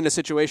ever gotten in a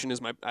situation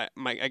is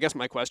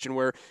my question,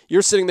 where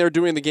you're sitting there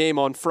doing the game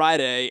on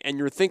Friday and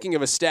you're thinking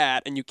of a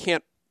stat and you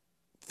can't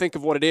think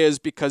of what it is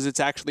because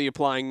it's actually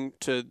applying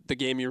to the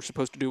game you're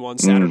supposed to do on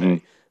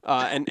Saturday,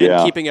 and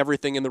keeping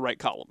everything in the right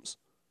columns?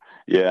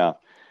 Yeah.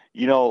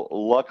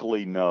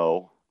 Luckily,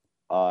 no.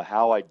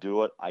 How I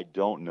do it, I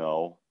don't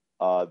know.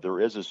 There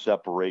is a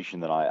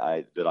separation that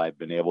I've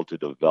been able to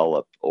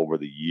develop over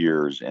the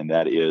years, and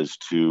that is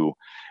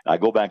I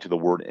go back to the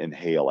word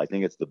inhale. I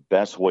think it's the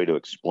best way to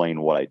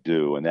explain what I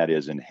do, and that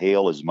is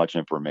inhale as much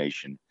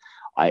information.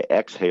 I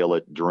exhale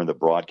it during the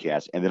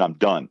broadcast, and then I'm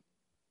done.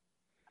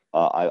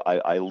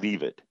 I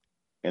leave it,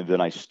 and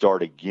then I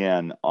start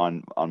again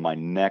on my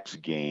next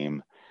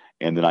game,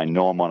 and then I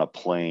know I'm on a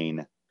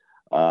plane.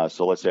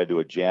 So let's say I do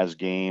a Jazz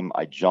game.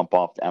 I jump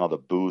off out of the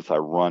booth. I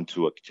run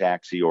to a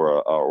taxi or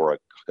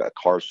a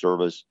car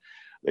service.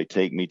 They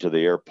take me to the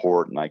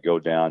airport, and I go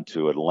down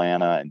to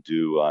Atlanta and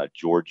do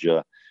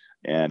Georgia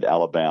and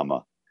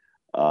Alabama.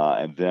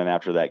 And then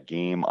after that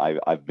game,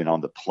 I've been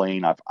on the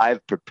plane.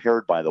 I've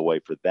prepared, by the way,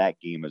 for that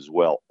game as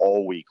well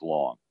all week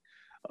long.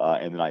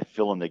 And then I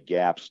fill in the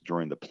gaps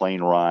during the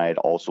plane ride,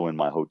 also in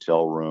my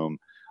hotel room.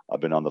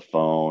 I've been on the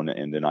phone,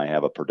 and then I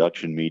have a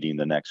production meeting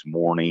the next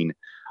morning.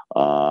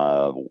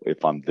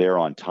 If I'm there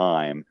on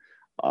time,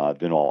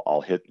 then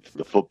I'll hit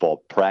the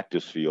football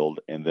practice field.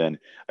 And then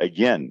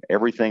again,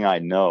 everything I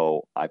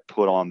know, I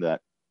put on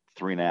that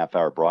 3.5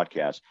 hour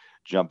broadcast,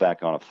 jump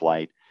back on a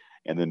flight,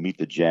 and then meet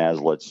the Jazz.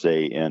 Let's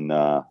say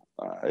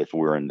if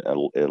we're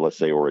let's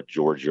say we're at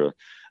Georgia,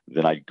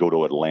 then I'd go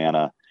to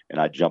Atlanta and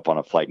I'd jump on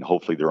a flight, and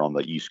hopefully they're on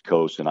the East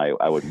Coast, and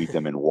I would meet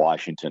them in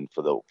Washington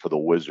for the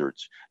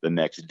Wizards the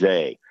next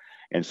day.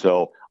 And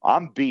so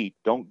I'm beat.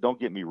 Don't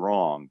get me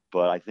wrong,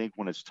 but I think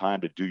when it's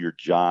time to do your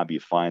job, you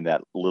find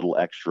that little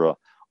extra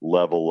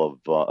level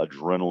of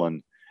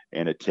adrenaline,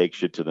 and it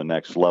takes you to the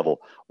next level.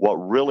 What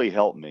really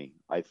helped me,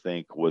 I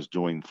think, was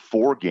doing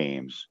 4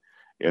 games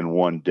in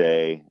one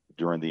day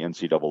during the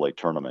NCAA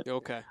tournament.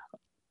 Okay.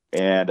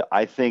 And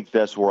I think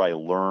that's where I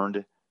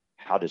learned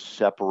how to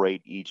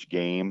separate each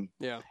game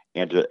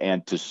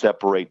and to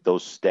separate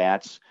those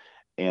stats.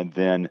 And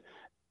then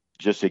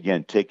just,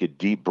 again, take a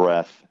deep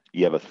breath.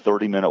 You have a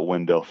 30-minute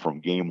window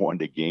from game 1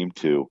 to game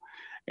 2.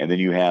 And then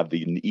you have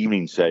the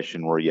evening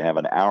session where you have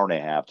an hour and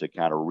a half to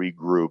kind of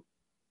regroup,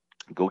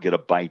 go get a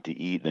bite to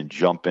eat, and then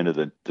jump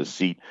into the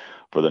seat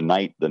for the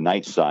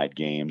night side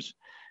games.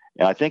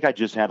 And I think I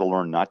just had to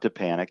learn not to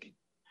panic,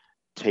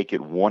 take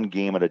it one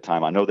game at a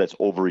time. I know that's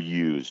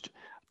overused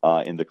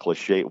in the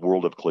cliche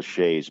world of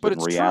cliches, but in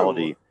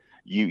reality,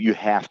 you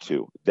have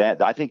to.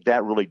 I think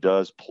that really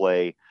does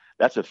play.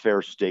 That's a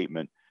fair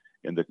statement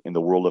in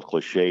the world of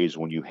cliches,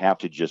 when you have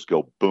to just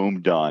go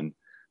boom, done,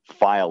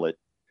 file it,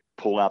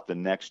 pull out the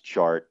next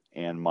chart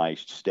and my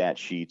stat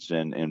sheets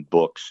and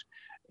books,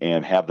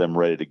 and have them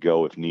ready to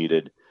go if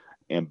needed,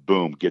 and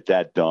boom, get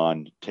that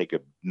done. Take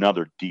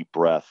another deep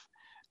breath,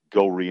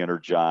 go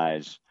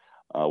re-energize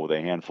with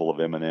a handful of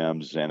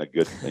M&Ms and a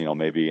good,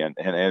 maybe and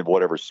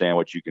whatever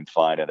sandwich you can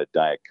find and a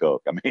Diet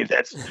Coke. I mean,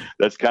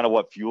 that's kind of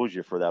what fuels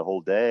you for that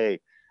whole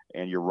day,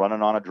 and you're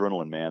running on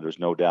adrenaline, man. There's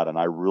no doubt. And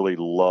I really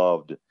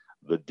loved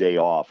the day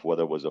off,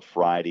 whether it was a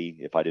Friday,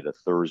 if I did a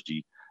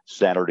Thursday,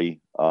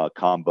 Saturday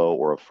combo,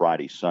 or a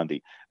Friday,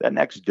 Sunday. That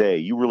next day,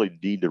 you really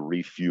need to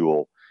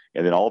refuel.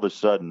 And then all of a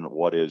sudden,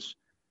 what is,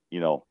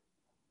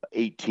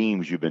 8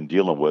 teams you've been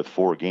dealing with,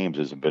 4 games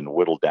has been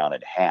whittled down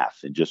in half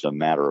in just a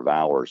matter of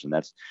hours. And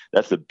that's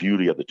the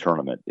beauty of the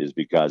tournament, is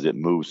because it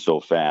moves so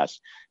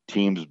fast.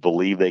 Teams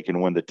believe they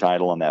can win the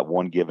title on that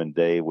one given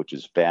day, which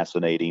is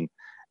fascinating.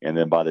 And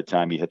then by the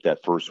time you hit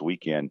that first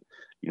weekend,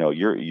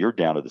 you're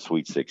down to the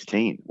Sweet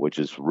 16, which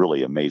is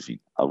really amazing,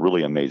 a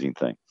really amazing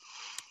thing.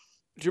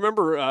 Do you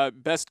remember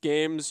best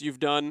games you've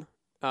done,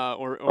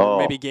 or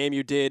maybe game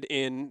you did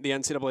in the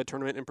NCAA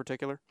tournament in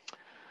particular?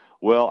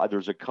 Well,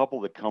 there's a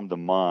couple that come to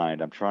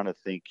mind. I'm trying to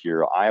think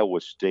here.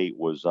 Iowa State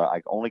was,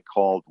 I only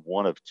called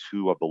one of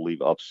 2, I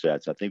believe,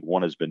 upsets. I think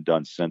one has been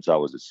done since I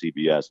was at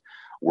CBS,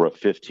 where a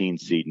 15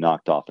 seed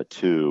knocked off a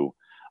 2.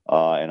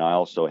 And I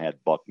also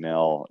had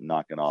Bucknell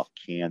knocking off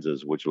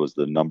Kansas, which was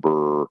the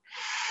number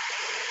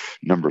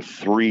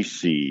 3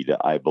 seed,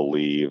 I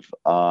believe.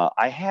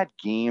 I had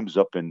games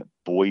up in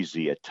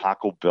Boise at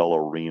Taco Bell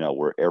Arena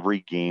where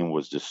every game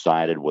was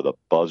decided with a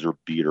buzzer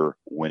beater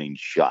winning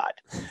shot.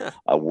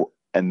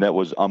 And that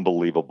was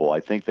unbelievable.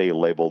 I think they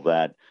labeled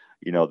that,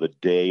 the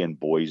day in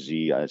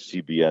Boise.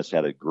 CBS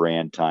had a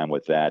grand time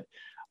with that.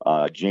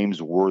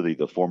 James Worthy,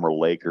 the former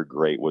Laker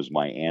great, was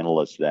my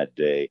analyst that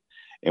day.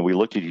 And we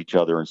looked at each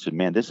other and said,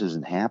 man, this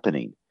isn't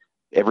happening.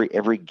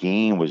 Every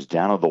game was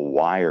down to the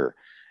wire.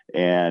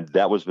 And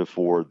that was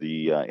before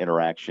the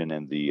interaction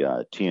and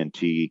the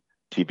TNT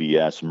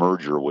TBS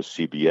merger with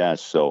CBS.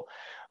 So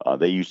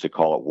they used to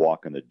call it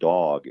walking the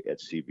dog at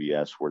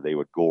CBS, where they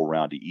would go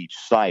around to each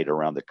site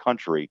around the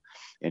country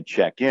and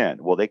check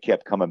in. Well, they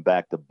kept coming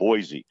back to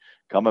Boise,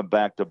 coming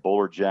back to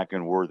Bowler, Jack,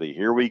 and Worthy.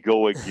 Here we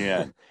go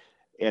again.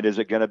 And is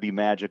it going to be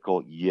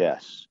magical?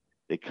 Yes.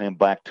 They came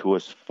back to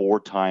us 4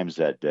 times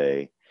that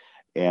day.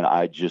 And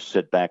I just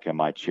sit back in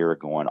my chair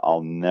going,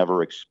 I'll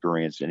never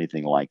experience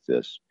anything like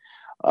this.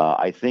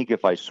 I think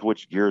if I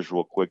switch gears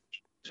real quick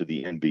to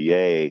the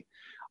NBA,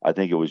 I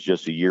think it was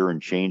just a year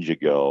and change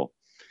ago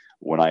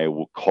when I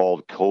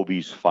called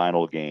Kobe's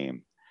final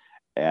game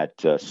at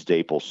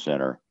Staples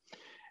Center.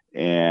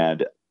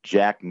 And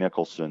Jack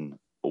Nicholson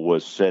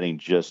was sitting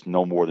just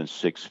no more than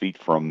 6 feet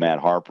from Matt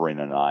Harpering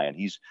and I. And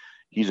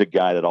he's a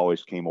guy that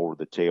always came over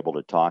the table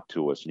to talk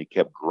to us. And he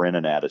kept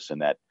grinning at us in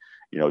that,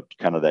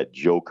 kind of that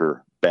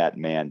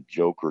Batman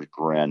Joker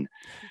grin.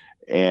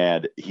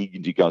 And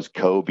he goes,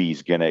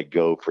 Kobe's going to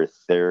go for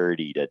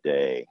 30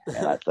 today.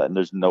 And I thought,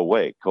 there's no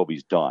way.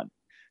 Kobe's done.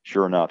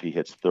 Sure enough, he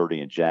hits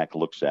 30, and Jack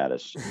looks at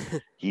us.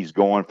 He's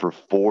going for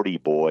 40,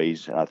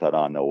 boys. And I thought,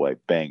 oh, no way.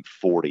 Bang,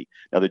 40.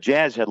 Now, the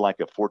Jazz had like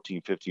a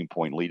 14,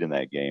 15-point lead in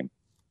that game.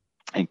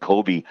 And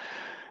Kobe,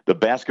 the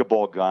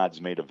basketball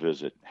gods made a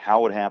visit.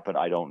 How it happened,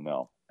 I don't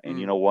know. And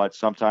you know what?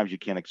 Sometimes you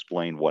can't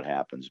explain what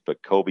happens.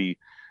 But Kobe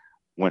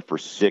went for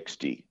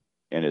 60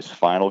 in his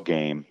final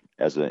game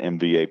as an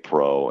NBA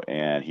pro,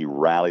 and he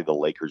rallied the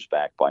Lakers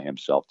back by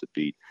himself to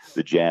beat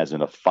the Jazz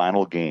in the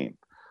final game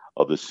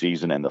of the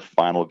season and the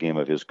final game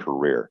of his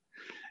career.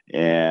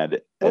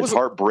 And as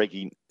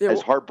heartbreaking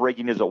as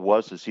it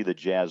was to see the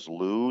Jazz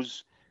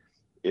lose,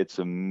 it's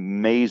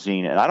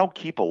amazing. And I don't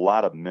keep a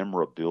lot of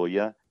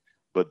memorabilia,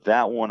 but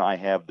that one, I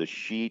have the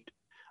sheet,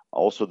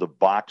 also the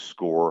box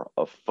score,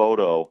 a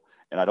photo,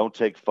 and I don't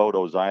take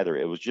photos either.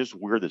 It was just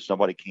weird that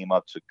somebody came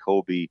up to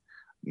Kobe,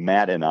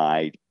 Matt, and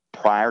I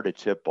prior to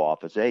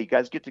tip-off and say, hey, you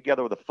guys get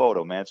together with a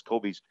photo, man. It's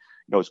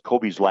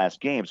Kobe's last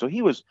game. So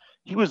he was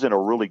in a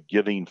really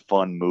giving,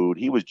 fun mood.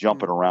 He was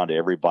jumping around to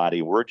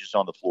everybody. We're just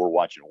on the floor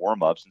watching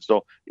warm-ups. And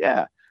so,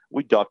 yeah,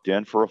 we ducked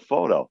in for a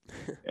photo.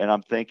 And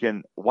I'm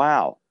thinking,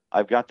 wow,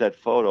 I've got that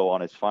photo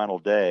on his final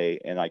day,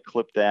 and I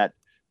clipped that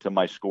to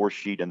my score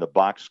sheet and the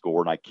box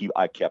score, and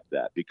I kept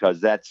that because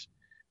that's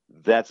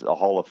a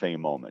Hall of Fame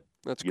moment.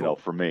 That's cool.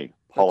 For me,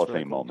 Hall of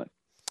Fame moment.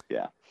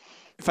 Yeah.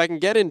 if I can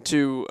get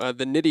into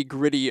the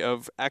nitty-gritty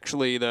of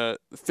actually the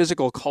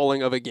physical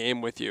calling of a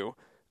game with you,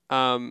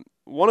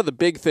 one of the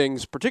big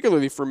things,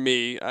 particularly for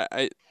me,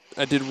 I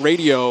did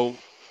radio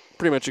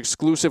pretty much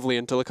exclusively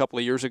until a couple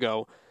of years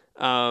ago,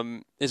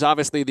 is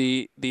obviously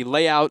the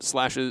layout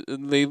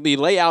the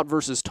layout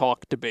versus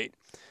talk debate.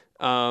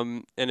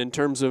 And in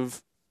terms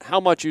of how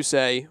much you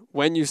say,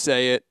 when you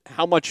say it,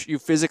 how much you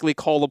physically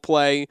call a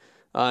play.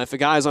 If a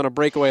guy's on a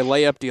breakaway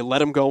layup, do you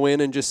let him go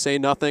in and just say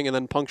nothing and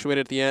then punctuate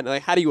at the end?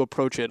 Like, how do you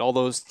approach it? All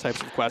those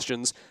types of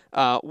questions.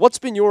 What's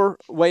been your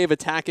way of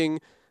attacking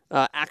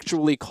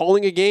actually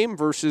calling a game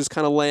versus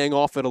kind of laying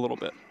off it a little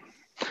bit?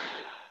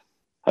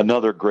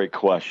 Another great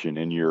question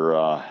in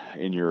your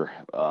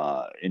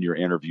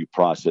interview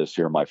process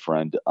here, my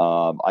friend.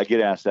 I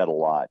get asked that a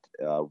lot,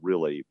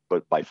 really,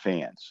 but by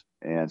fans,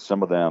 and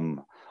some of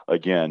them,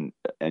 again,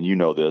 and you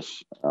know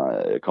this,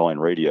 calling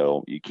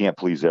radio, you can't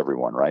please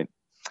everyone, right?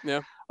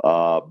 Yeah.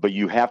 But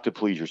you have to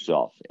please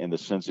yourself in the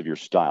sense of your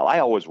style. I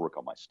always work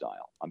on my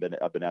style.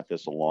 I've been at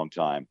this a long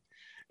time,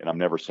 and I'm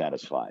never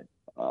satisfied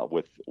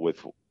with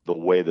the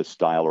way the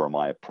style or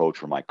my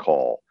approach or my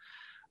call.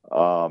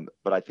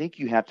 But I think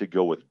you have to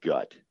go with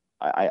gut.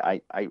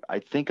 I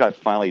think I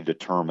finally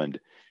determined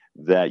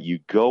that you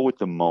go with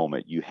the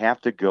moment. You have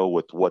to go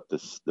with what the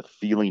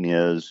feeling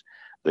is,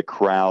 the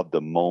crowd,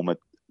 the moment,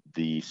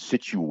 the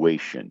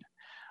situation.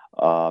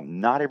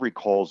 Not every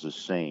call is the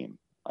same.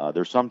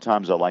 There's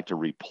sometimes I like to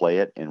replay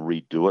it and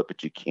redo it,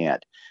 but you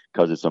can't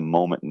because it's a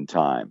moment in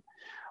time.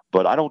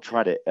 But I don't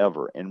try to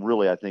ever, and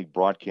really I think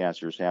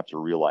broadcasters have to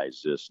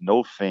realize this.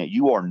 No fan,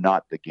 you are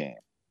not the game.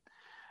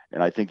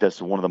 And I think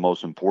that's one of the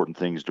most important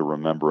things to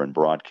remember in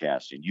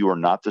broadcasting. You are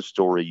not the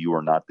story. You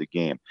are not the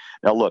game.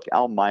 Now, look,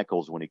 Al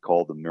Michaels, when he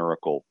called the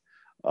miracle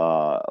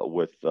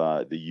with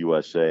the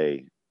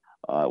USA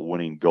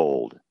winning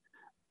gold,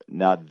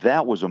 now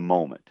that was a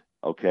moment,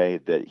 okay,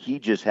 that he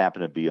just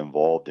happened to be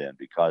involved in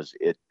because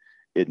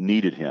it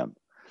needed him.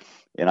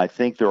 And I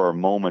think there are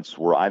moments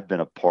where I've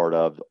been a part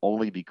of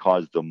only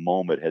because the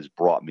moment has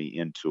brought me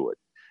into it,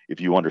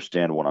 if you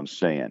understand what I'm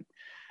saying.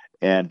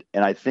 And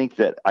I think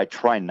that I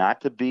try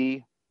not to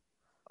be,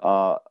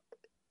 the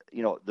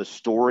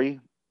story,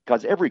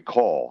 because every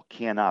call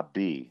cannot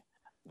be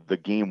the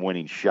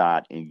game-winning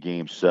shot in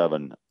Game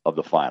 7 of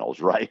the finals,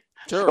 right?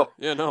 Sure. So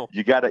yeah. No.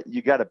 You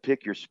gotta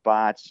pick your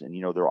spots, and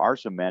there are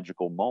some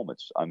magical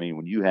moments. I mean,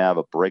 when you have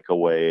a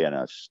breakaway and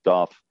a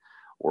stuff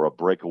or a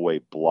breakaway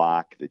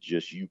block that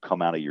just you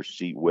come out of your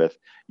seat with,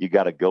 you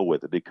got to go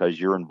with it because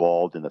you're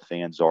involved, and the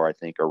fans are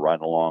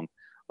riding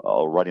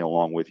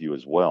along with you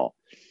as well.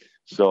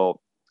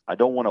 So I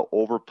don't want to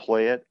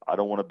overplay it. I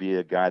don't want to be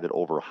a guy that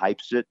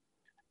overhypes it.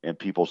 And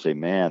people say,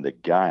 man, the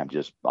guy,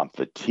 I'm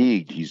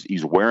fatigued.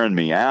 He's wearing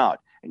me out.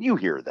 And you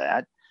hear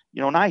that,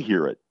 and I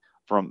hear it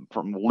from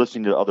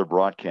listening to other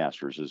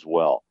broadcasters as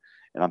well.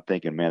 And I'm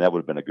thinking, man, that would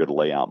have been a good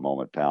layout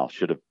moment, pal.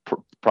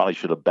 Probably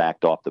should have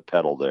backed off the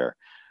pedal there.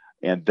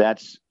 And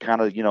that's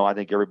kind of, I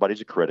think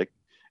everybody's a critic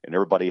and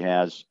everybody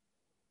has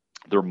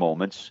their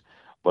moments.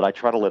 But I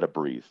try to let it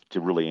breathe to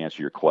really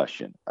answer your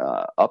question.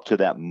 Up to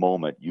that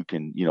moment, you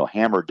can,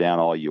 hammer down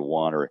all you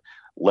want or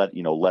let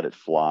it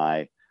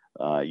fly.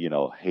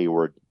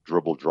 Hayward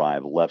dribble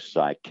drive, left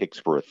side, kicks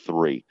for a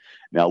 3.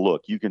 Now,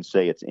 look, you can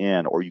say it's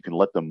in or you can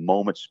let the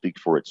moment speak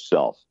for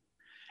itself.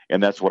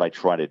 And that's what I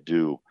try to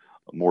do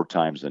more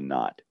times than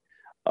not.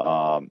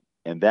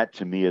 And that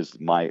to me is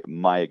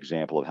my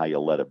example of how you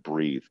let it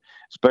breathe,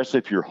 especially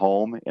if you're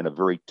home in a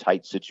very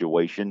tight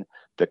situation.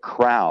 The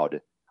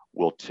crowd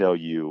will tell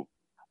you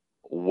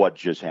what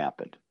just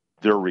happened,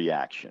 their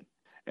reaction.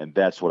 And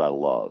that's what I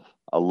love.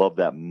 I love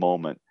that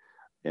moment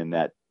in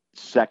that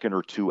second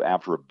or two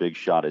after a big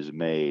shot is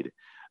made,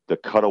 the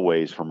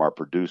cutaways from our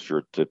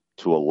producer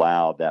to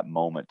allow that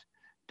moment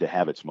to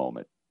have its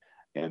moment.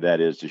 And that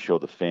is to show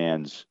the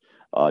fans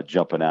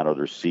jumping out of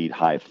their seat,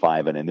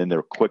 high-fiving, and then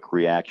their quick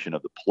reaction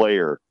of the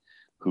player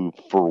who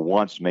for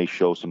once may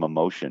show some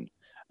emotion,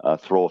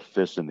 throw a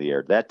fist in the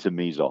air. That to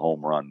me is a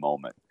home run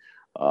moment.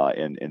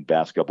 In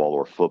basketball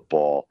or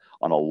football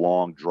on a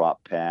long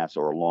drop pass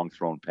or a long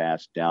thrown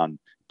pass down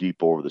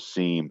deep over the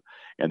seam,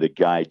 and the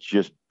guy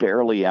just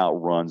barely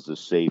outruns the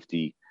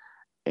safety,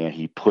 and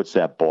he puts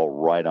that ball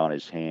right on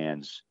his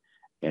hands,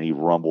 and he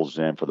rumbles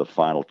in for the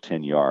final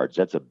 10 yards.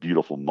 That's a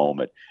beautiful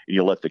moment, and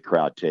you let the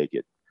crowd take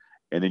it,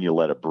 and then you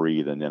let it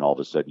breathe, and then all of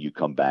a sudden you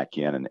come back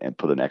in and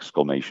put an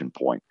exclamation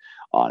point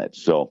on it.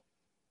 So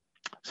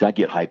I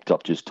get hyped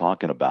up just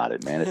talking about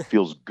it, man. It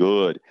feels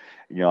good.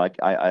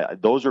 I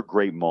those are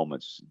great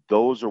moments.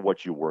 Those are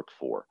what you work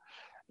for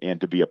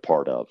and to be a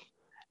part of.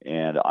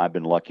 And I've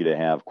been lucky to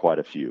have quite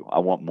a few. I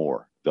want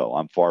more, though.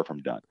 I'm far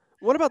from done.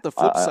 What about the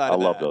flip side of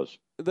that? I love those.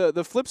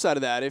 The flip side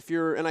of that, if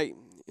you're, and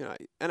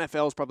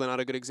NFL is probably not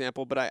a good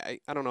example, but I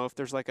don't know if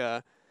there's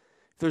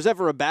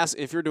ever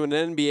if you're doing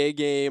an NBA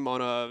game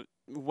on a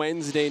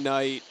Wednesday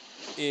night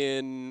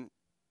in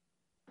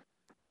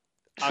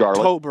Charlotte.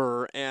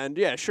 October, and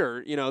yeah,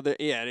 sure,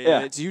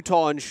 it's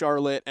Utah and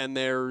Charlotte, and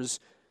there's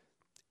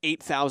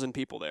 8,000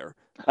 people there,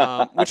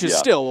 which is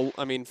still,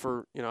 I mean,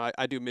 for,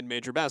 I do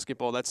mid-major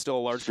basketball. That's still a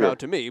large crowd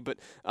to me. But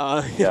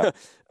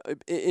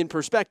in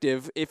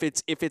perspective, if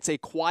it's a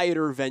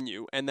quieter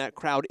venue and that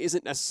crowd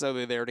isn't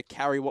necessarily there to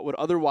carry what would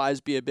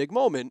otherwise be a big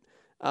moment,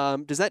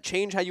 does that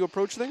change how you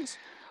approach things?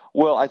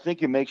 Well, I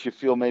think it makes you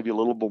feel maybe a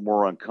little bit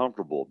more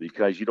uncomfortable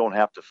because you don't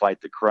have to fight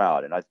the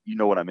crowd. And you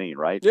know what I mean,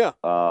 right? Yeah.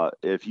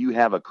 If you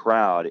have a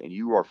crowd and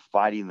you are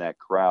fighting that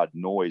crowd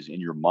noise in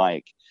your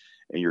mic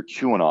and you're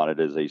chewing on it,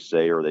 as they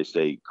say, or they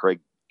say, Craig,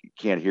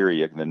 can't hear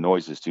you, the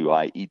noise is too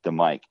high, eat the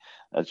mic.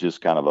 That's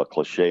just kind of a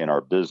cliche in our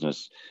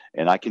business.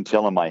 And I can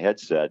tell in my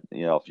headset,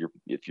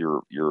 if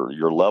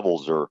your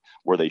levels are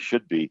where they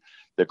should be,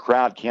 the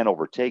crowd can't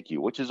overtake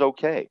you, which is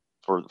okay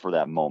for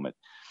that moment.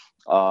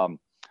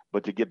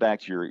 But to get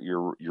back to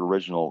your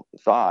original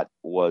thought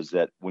was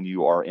that when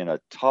you are in a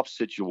tough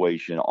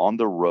situation on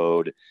the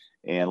road,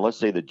 and let's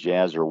say the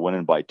Jazz are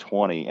winning by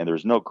 20 and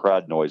there's no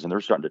crowd noise and they're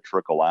starting to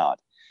trickle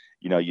out,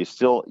 you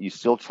still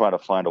try to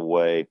find a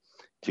way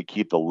to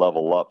keep the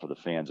level up for the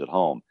fans at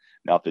home.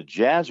 Now, if the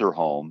Jazz are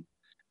home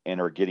and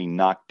are getting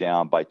knocked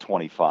down by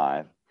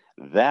 25,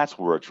 that's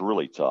where it's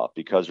really tough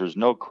because there's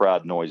no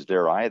crowd noise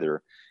there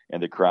either.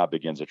 And the crowd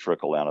begins to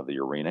trickle out of the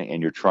arena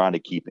and you're trying to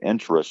keep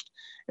interest.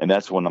 And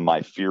that's when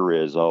my fear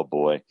is, oh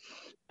boy,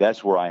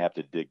 that's where I have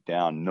to dig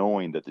down,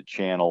 knowing that the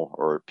channel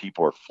or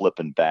people are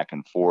flipping back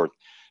and forth,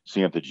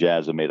 seeing if the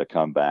Jazz have made a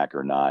comeback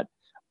or not.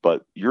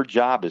 But your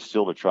job is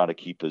still to try to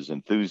keep as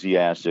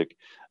enthusiastic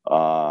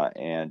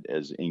and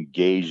as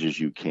engaged as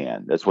you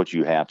can. That's what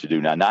you have to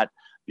do. Now, not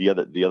the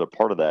other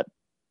part of that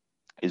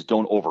is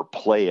don't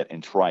overplay it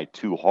and try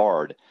too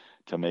hard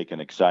to make an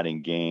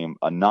exciting game,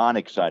 a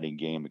non-exciting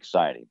game,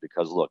 exciting.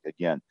 Because look,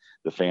 again,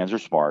 the fans are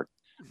smart.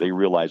 They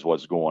realize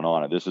what's going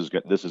on, and this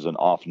is an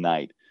off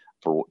night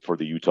for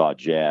the Utah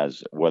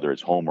Jazz, whether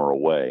it's home or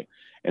away.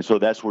 And so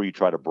that's where you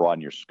try to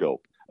broaden your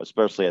scope,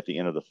 especially at the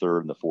end of the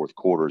third and the fourth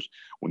quarters,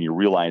 when you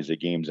realize the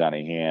game's out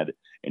of hand,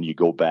 and you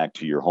go back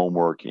to your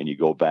homework and you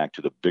go back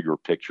to the bigger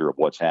picture of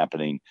what's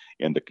happening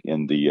in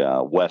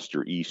the West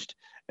or East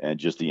and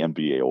just the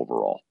NBA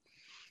overall.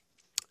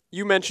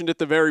 You mentioned at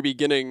the very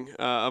beginning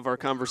of our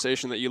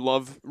conversation that you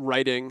love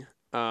writing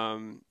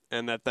and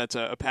that's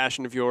a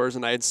passion of yours.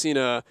 And I had seen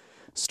a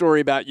story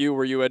about you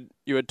where you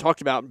had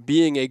talked about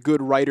being a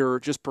good writer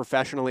just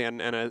professionally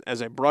and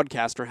as a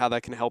broadcaster, how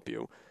that can help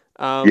you.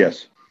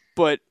 Yes.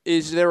 But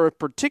is there a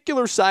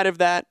particular side of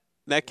that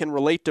can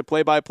relate to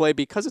play-by-play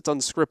because it's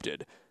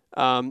unscripted?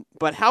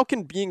 But how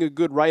can being a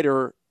good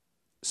writer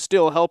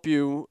still help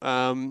you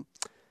kind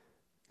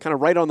of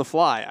write on the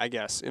fly, I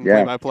guess, in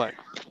play-by-play?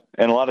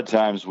 And a lot of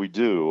times we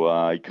do.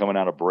 Coming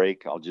out of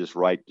break, I'll just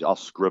write. I'll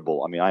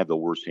scribble. I mean, I have the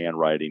worst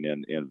handwriting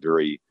in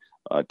very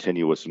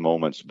tenuous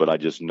moments, but I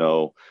just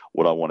know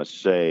what I want to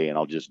say, and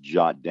I'll just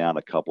jot down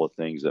a couple of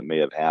things that may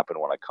have happened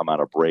when I come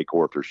out of break,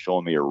 or if they're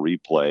showing me a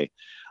replay.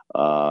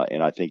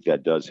 And I think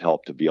that does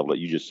help to be able to.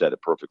 You just said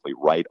it perfectly.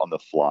 Write on the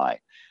fly.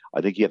 I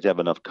think you have to have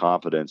enough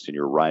confidence in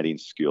your writing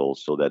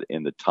skills so that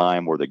in the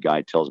time where the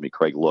guy tells me,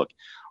 Craig, look,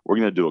 we're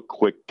going to do a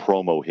quick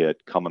promo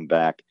hit coming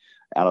back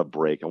out of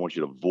break. I want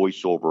you to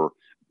voice over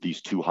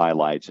these two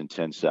highlights in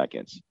 10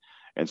 seconds.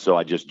 And so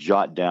I just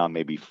jot down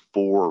maybe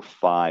 4 or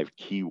 5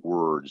 key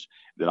words,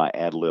 then I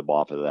ad lib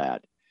off of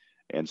that.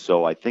 And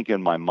so I think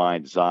in my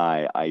mind's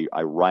eye,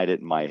 I write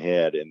it in my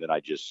head and then I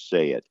just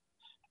say it.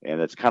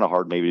 And it's kind of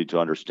hard maybe to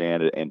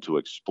understand it and to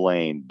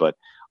explain, but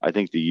I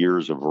think the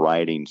years of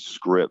writing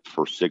script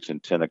for 6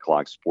 and 10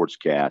 o'clock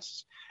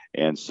sportscasts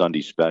and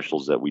Sunday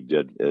specials that we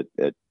did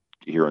at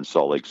here in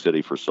Salt Lake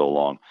City for so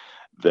long,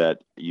 that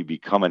you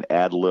become an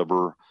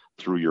ad-libber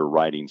through your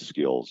writing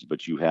skills,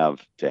 but you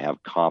have to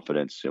have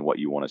confidence in what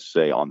you want to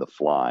say on the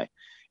fly.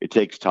 It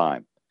takes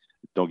time.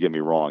 Don't get me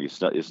wrong.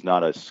 It's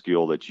not a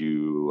skill that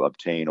you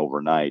obtain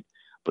overnight,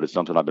 but it's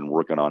something I've been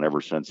working on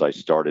ever since I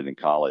started in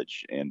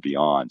college and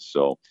beyond.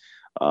 So,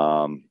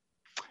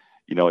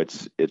 it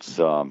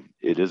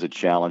is a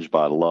challenge, but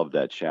I love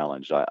that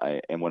challenge.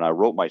 And when I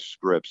wrote my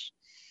scripts,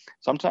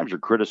 sometimes you're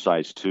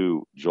criticized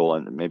too, Joel,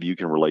 and maybe you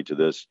can relate to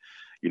this.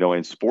 In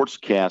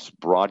sportscast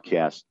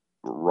broadcast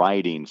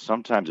writing,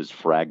 sometimes it's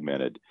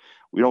fragmented.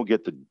 We don't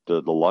get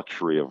the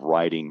luxury of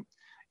writing,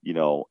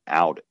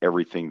 out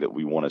everything that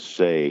we want to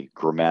say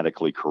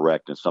grammatically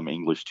correct. And some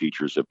English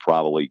teachers have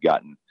probably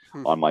gotten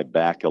on my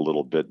back a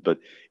little bit, but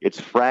it's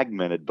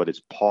fragmented, but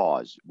it's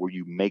paused where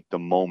you make the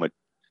moment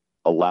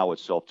allow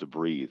itself to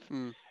breathe.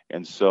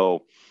 And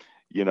so,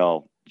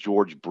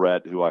 George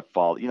Brett, who I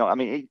follow,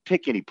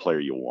 pick any player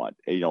you want,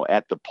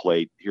 at the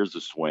plate, here's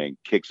the swing,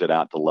 kicks it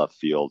out to left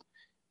field,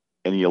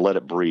 and you let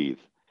it breathe.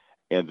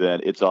 And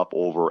then it's up,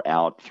 over,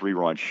 out,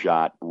 3-run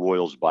shot,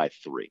 Royals by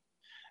 3.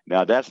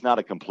 Now, that's not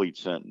a complete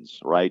sentence,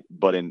 right?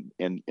 But in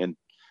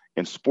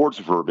sports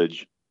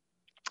verbiage,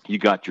 you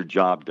got your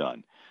job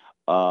done.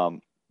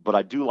 But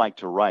I do like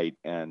to write,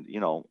 and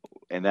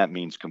that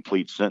means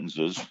complete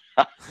sentences.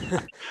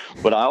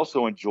 But I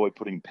also enjoy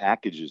putting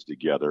packages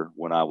together.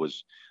 When I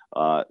was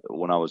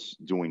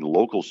doing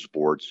local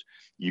sports,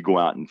 you go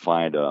out and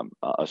find a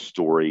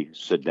story,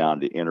 sit down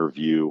to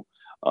interview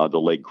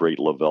the late, great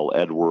Lavelle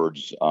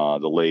Edwards,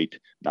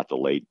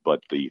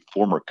 the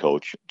former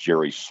coach,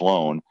 Jerry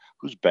Sloan,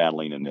 who's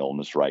battling an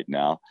illness right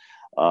now,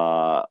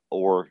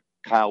 or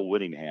Kyle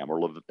Whittingham,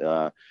 or,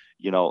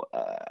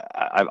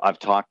 I've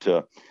talked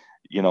to,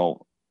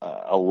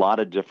 a lot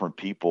of different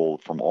people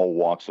from all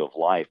walks of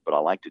life, but I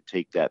like to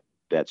take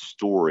that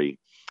story,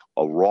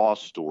 a raw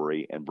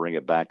story, and bring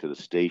it back to the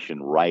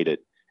station, write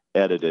it,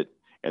 edit it,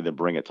 and then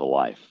bring it to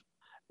life.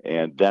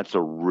 And that's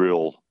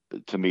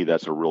to me,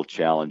 that's a real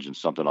challenge, and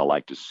something I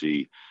like to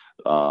see,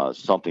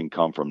 something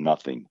come from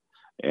nothing,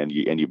 and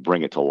you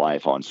bring it to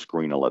life on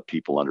screen and let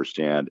people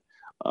understand.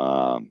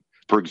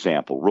 For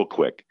example, real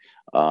quick,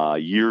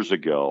 years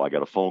ago, I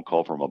got a phone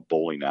call from a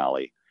bowling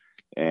alley,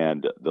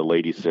 and the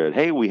lady said,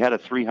 "Hey, we had a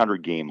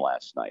 300 game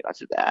last night." I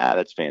said,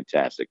 "That's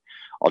fantastic.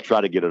 I'll try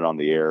to get it on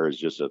the air as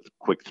just a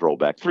quick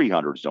throwback.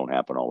 300s don't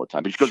happen all the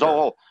time." But she goes, Sure.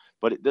 "Oh,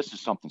 but this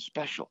is something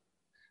special."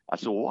 I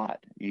said,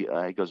 "What?" He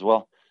goes,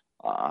 "Well,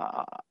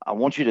 I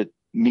want you to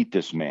meet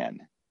this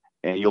man,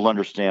 and you'll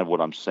understand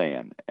what I'm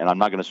saying. And I'm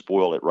not going to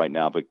spoil it right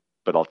now, but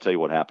I'll tell you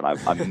what happened.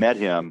 I met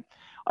him.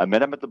 I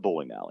met him at the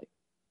bowling alley,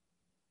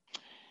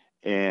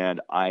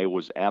 and I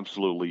was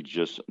absolutely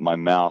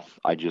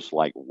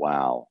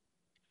wow.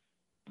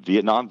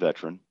 Vietnam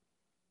veteran,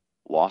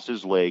 lost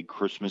his leg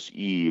Christmas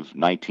Eve,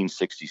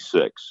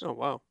 1966. Oh,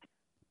 wow.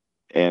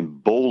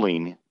 And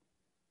bowling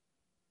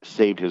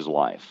saved his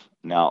life.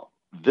 Now,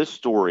 this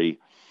story,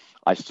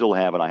 I still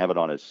have it. I have it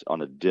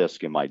on a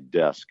disc in my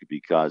desk,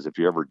 because if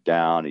you're ever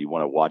down and you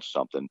want to watch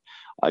something,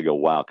 I go,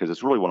 wow, because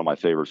it's really one of my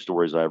favorite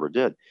stories I ever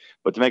did.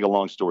 But to make a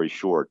long story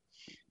short,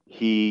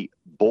 he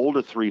bowled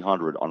a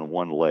 300 on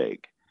one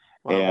leg.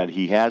 Wow. And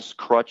he has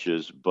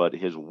crutches, but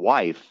his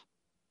wife,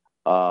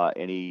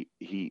 and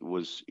he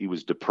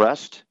was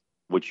depressed,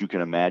 which you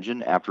can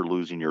imagine after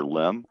losing your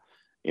limb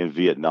in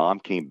Vietnam,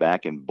 came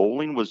back, and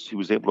he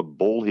was able to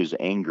bowl his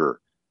anger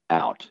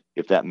out,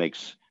 if that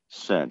makes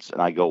sense.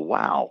 And I go,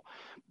 wow,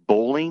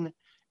 bowling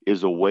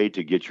is a way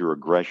to get your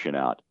aggression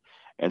out.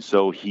 And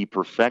so he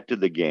perfected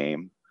the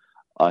game.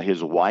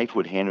 His wife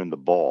would hand him the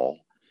ball,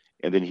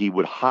 and then he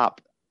would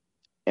hop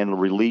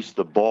and release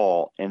the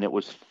ball. And it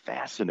was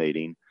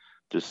fascinating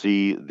to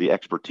see the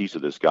expertise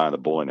of this guy in the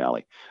bowling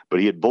alley. But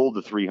he had bowled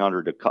the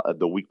 300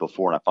 the week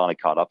before, and I finally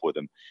caught up with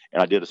him.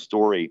 And I did a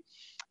story,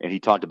 and he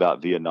talked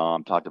about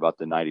Vietnam, talked about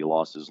the night he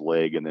lost his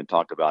leg, and then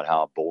talked about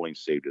how bowling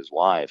saved his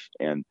life.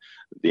 And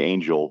the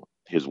angel,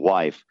 his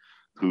wife,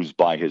 who's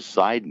by his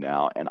side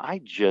now. And I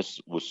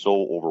just was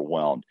so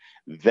overwhelmed.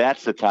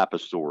 That's the type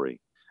of story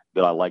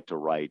that I like to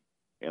write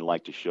and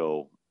like to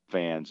show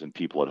fans and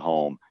people at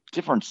home,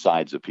 different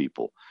sides of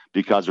people,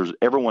 because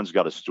everyone's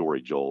got a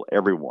story, Joel,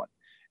 everyone.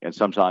 And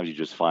sometimes you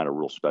just find a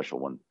real special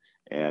one.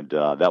 And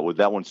that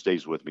one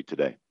stays with me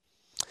today.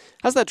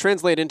 How's that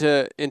translate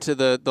into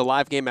the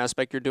live game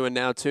aspect you're doing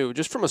now too,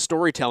 just from a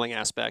storytelling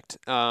aspect,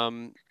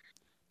 and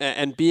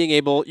being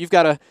able, you've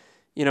got to,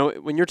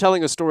 when you're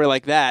telling a story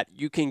like that,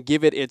 you can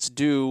give it its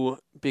due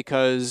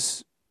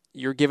because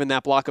you're given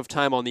that block of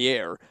time on the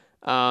air.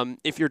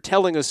 If you're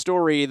telling a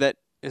story that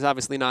is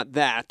obviously not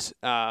that,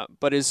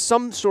 but is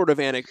some sort of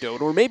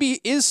anecdote, or maybe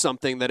is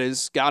something that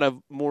has got a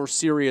more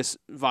serious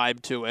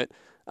vibe to it,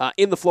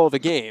 in the flow of a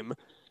game,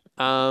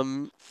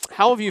 how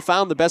have you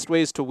found the best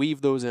ways to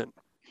weave those in?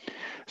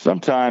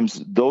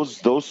 Sometimes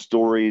those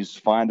stories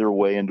find their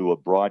way into a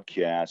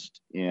broadcast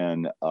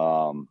in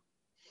a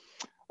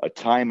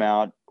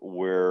timeout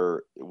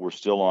where we're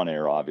still on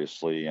air,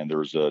 obviously, and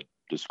there's a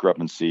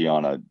discrepancy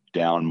on a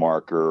down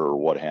marker or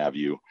what have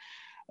you.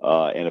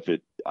 And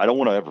I don't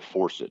want to ever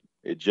force it.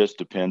 It just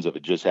depends if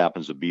it just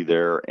happens to be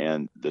there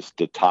and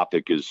the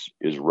topic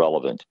is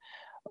relevant.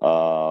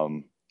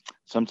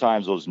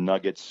 Sometimes those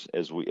nuggets,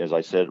 as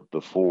I said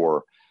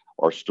before,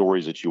 are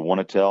stories that you want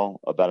to tell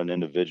about an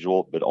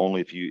individual, but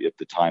only if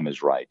the time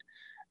is right.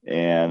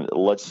 And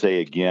let's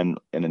say, again,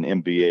 in an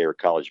NBA or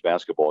college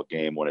basketball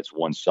game, when it's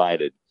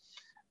one-sided,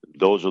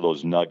 those are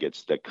those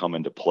nuggets that come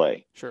into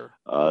play. Sure.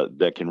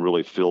 That can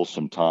really fill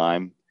some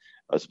time,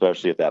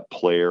 especially if that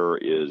player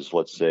is,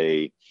 let's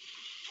say,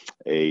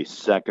 a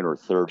second or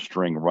third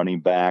string running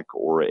back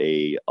or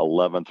a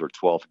 11th or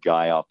 12th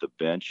guy off the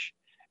bench.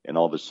 And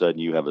all of a sudden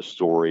you have a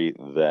story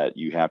that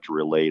you have to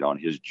relate on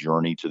his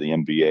journey to the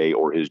NBA,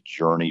 or his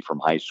journey from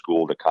high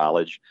school to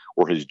college,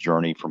 or his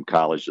journey from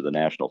college to the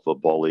National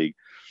Football League.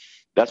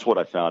 That's what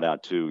I found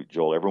out too,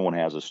 Joel. Everyone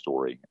has a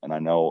story, and I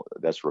know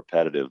that's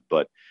repetitive,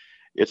 but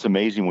it's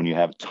amazing when you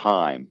have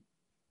time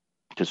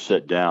to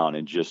sit down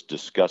and just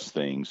discuss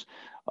things,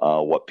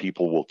 what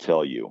people will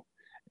tell you.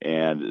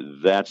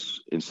 And that's,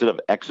 instead of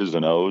X's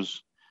and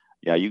O's,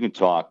 you can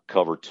talk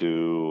cover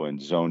two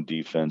and zone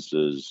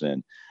defenses,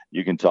 and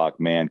you can talk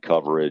man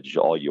coverage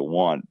all you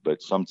want, but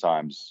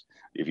sometimes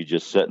if you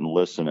just sit and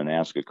listen and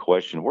ask a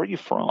question, where are you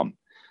from?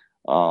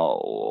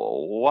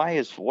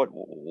 Why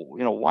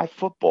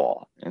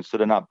football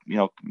instead of not,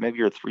 maybe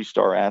you're a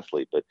 3-star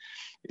athlete, but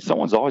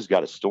someone's always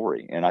got a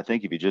story. And I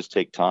think if you just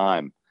take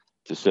time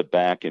to sit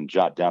back and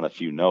jot down a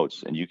few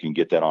notes, and you can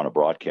get that on a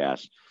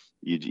broadcast,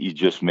 you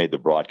just made the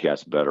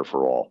broadcast better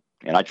for all.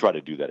 And I try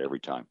to do that every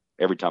time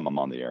I'm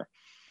on the air.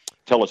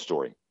 Tell a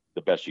story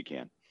the best you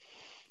can.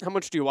 How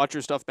much do you watch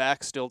your stuff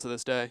back still to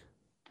this day?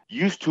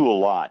 Used to a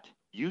lot.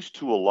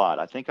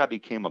 I think I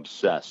became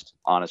obsessed,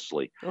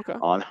 honestly,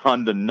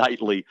 on the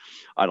nightly.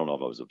 I don't know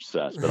if I was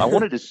obsessed, but I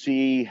wanted to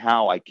see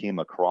how I came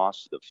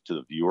across to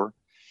the viewer.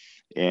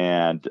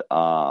 And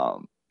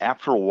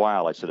after a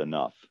while, I said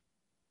enough,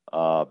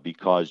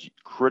 because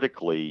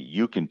critically,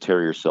 you can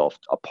tear yourself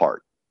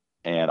apart.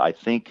 And I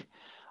think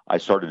I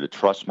started to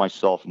trust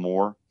myself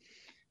more.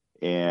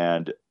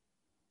 And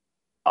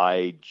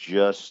I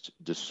just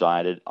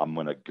decided I'm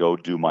going to go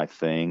do my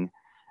thing,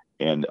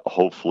 and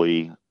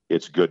hopefully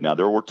it's good. Now,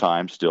 there were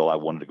times still I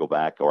wanted to go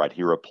back, or I'd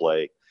hear a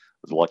play. I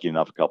was lucky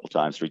enough a couple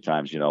times, 3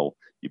 times,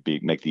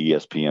 make the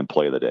ESPN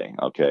play of the day,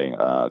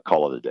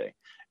 call of the day.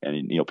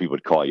 And, people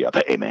would call you up,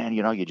 hey, man,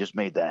 you just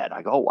made that.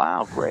 I go, oh,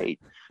 wow, great.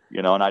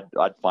 And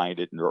I'd find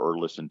it or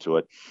listen to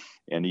it.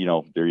 And,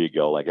 there you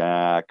go. Like,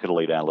 I could have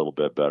laid down a little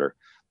bit better.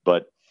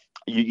 But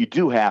you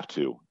do have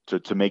to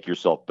make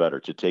yourself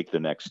better, to take the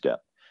next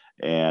step.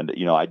 And,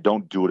 I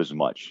don't do it as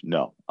much.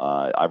 No,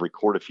 I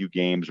record a few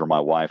games, or my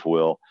wife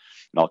will,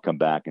 and I'll come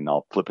back and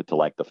I'll flip it to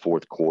like the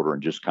fourth quarter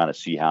and just kind of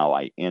see how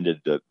I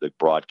ended the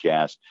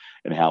broadcast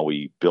and how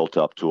we built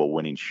up to a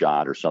winning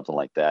shot or something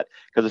like that.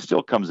 Because it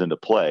still comes into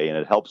play, and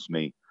it helps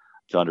me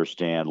to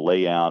understand,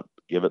 lay out,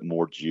 give it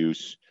more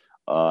juice.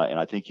 And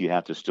I think you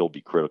have to still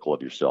be critical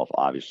of yourself.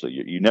 Obviously,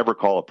 you never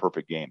call a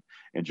perfect game.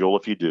 And Joel,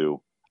 if you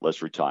do,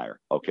 let's retire.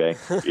 Okay.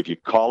 If you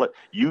call it,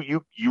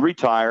 you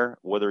retire,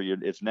 whether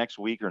it's next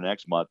week or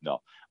next month.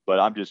 No, but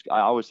I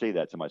always say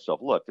that to myself.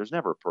 Look, there's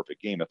never a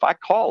perfect game. If I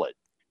call it,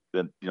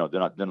 then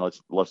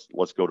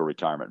let's go to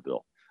retirement,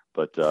 Bill.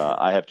 But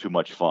I have too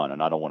much fun,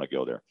 and I don't want to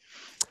go there.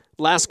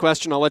 Last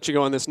question. I'll let you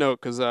go on this note,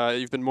 because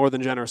you've been more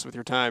than generous with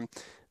your time.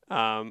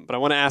 But I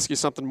want to ask you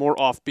something more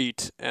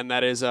offbeat, and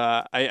that is,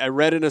 I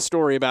read in a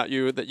story about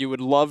you that you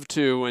would love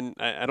to, and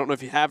I don't know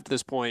if you have to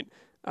this point,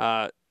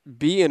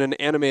 be in an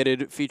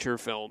animated feature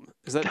film.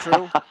 Is that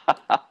true?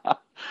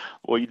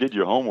 Well, you did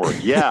your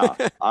homework. Yeah,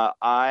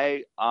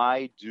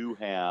 I do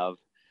have.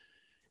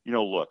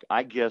 Look,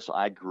 I guess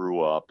I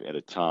grew up at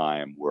a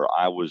time where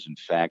I was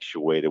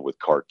infatuated with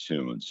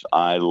cartoons.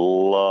 I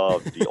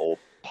loved the old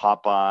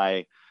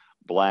Popeye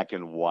black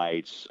and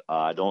whites.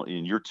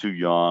 And you're too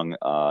young.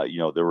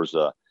 There was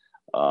a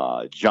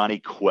Johnny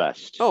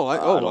Quest.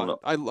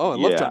 I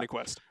love Johnny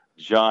Quest.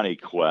 Johnny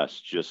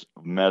Quest just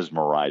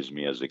mesmerized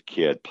me as a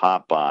kid.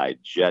 Popeye,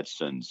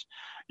 Jetsons,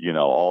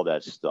 all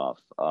that stuff.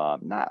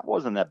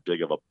 Wasn't that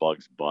big of a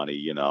Bugs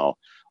Bunny,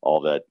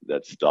 all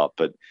that stuff.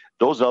 But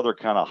those other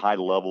kind of high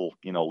level,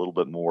 a little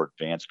bit more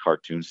advanced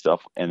cartoon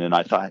stuff. And then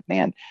I thought,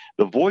 man,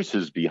 the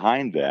voices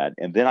behind that.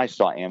 And then I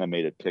saw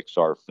animated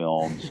Pixar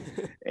films,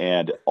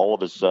 and all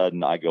of a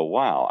sudden I go,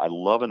 wow, I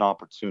love an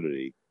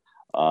opportunity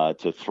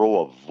to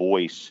throw a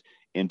voice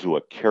into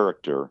a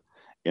character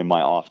in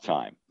my off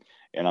time.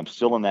 And I'm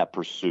still in that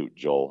pursuit,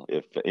 Joel.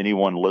 If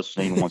anyone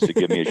listening wants to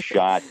give me a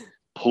shot,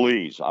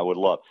 please, I would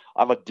love.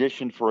 I've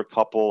auditioned for a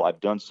couple. I've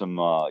done some,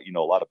 a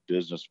lot of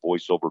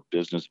voiceover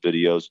business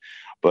videos.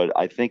 But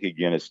I think,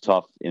 again, it's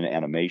tough in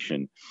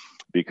animation,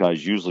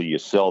 because usually you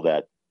sell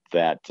that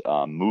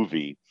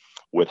movie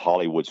with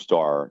Hollywood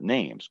star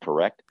names,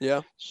 correct?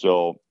 Yeah.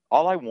 So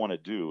all I want to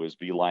do is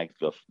be like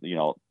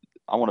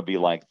I want to be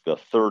like the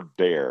third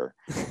bear,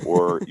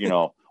 or,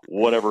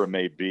 whatever it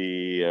may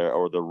be,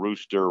 or the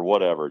rooster,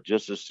 whatever,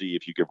 just to see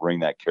if you could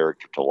bring that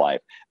character to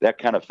life. That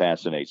kind of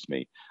fascinates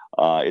me.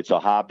 It's a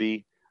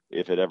hobby.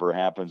 If it ever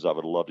happens, I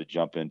would love to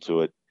jump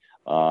into it.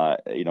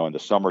 In the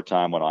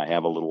summertime, when I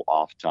have a little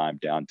off time,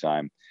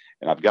 downtime,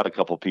 and I've got a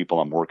couple of people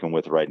I'm working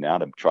with right now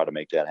to try to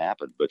make that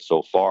happen. But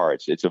so far,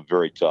 it's a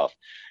very tough.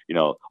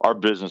 Our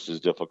business is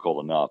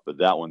difficult enough, but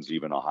that one's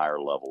even a higher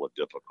level of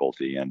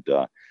difficulty. And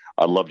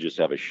I'd love to just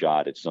have a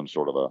shot at some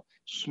sort of a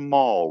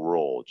small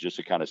role, just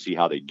to kind of see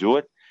how they do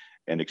it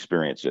and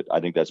experience it. I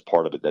think that's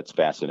part of it that's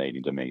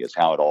fascinating to me, is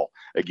how it all,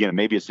 again,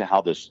 maybe it's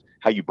how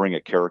you bring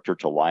a character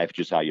to life,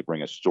 just how you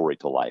bring a story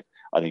to life,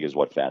 I think is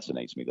what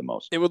fascinates me the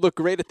most. It would look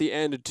great at the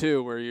end,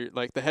 too, where you're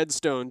like, the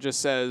headstone just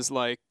says,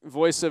 like,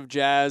 voice of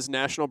jazz,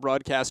 national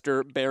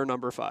broadcaster, bear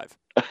number 5.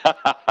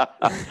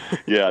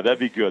 Yeah, that'd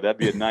be good. That'd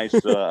be a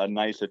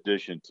nice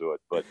addition to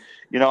it. But,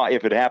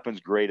 if it happens,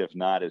 great. If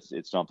not, it's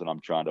something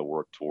I'm trying to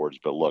work towards.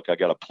 But look, I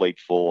got a plate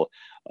full.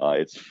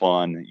 It's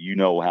fun. You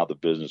know how the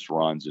business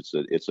runs.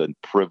 It's a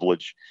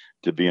privilege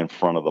to be in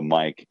front of the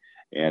mic,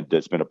 and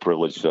it's been a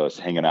privilege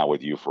hanging out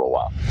with you for a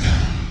while.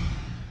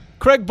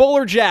 Craig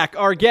Bolerjack,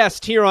 our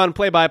guest here on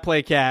Play by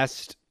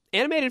Playcast.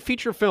 Animated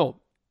feature film.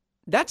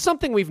 That's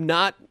something we've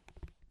not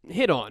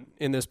hit on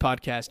in this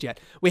podcast yet.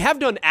 We have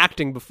done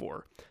acting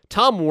before.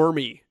 Tom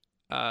Wormy,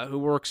 who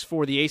works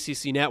for the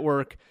ACC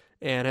Network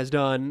and has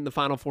done the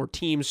Final Four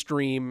team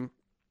stream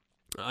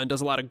and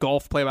does a lot of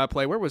golf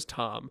play-by-play. Where was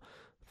Tom?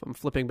 If I'm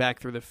flipping back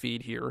through the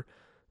feed here.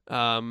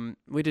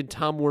 We did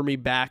Tom Wormy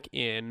back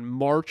in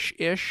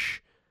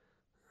March-ish.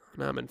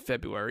 Now I'm in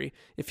February.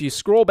 If you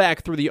scroll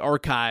back through the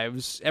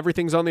archives,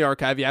 everything's on the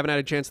archive. You haven't had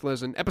a chance to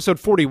listen. Episode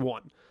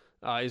 41.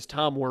 is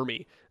Tom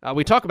Wormy.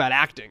 We talk about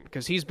acting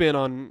because he's been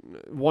on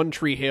One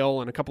Tree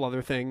Hill and a couple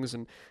other things,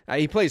 and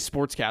he plays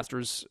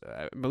sportscasters,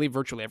 I believe,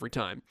 virtually every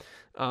time.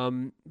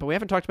 But we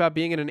haven't talked about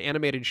being in an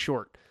animated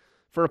short.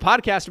 For a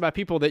podcast about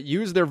people that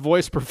use their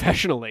voice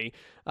professionally,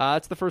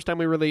 it's the first time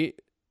we really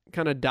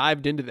kind of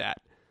dived into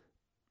that.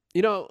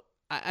 You know,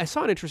 I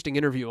saw an interesting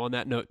interview on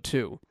that note,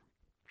 too.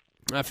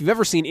 If you've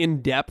ever seen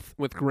In Depth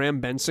with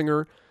Graham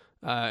Bensinger,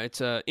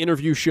 it's an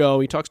interview show.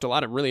 He talks to a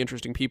lot of really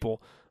interesting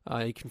people.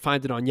 You can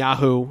find it on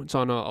Yahoo. It's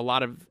on a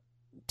lot of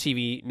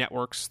TV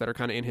networks that are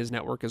kind of in his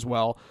network as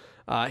well.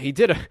 He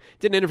did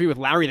an interview with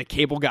Larry the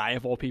Cable Guy,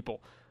 of all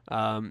people.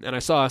 And I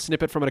saw a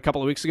snippet from it a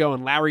couple of weeks ago,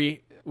 and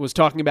Larry was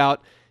talking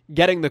about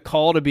getting the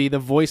call to be the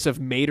voice of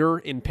Mater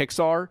in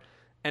Pixar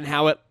and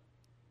how it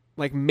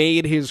like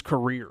made his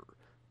career.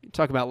 You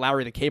talk about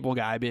Larry the Cable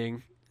Guy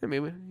being,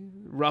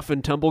 rough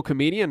and tumble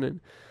comedian, and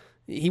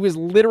he was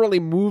literally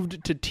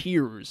moved to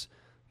tears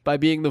by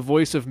being the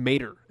voice of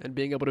Mater and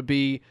being able to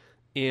be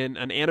in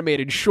an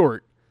animated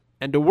short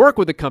and to work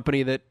with a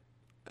company that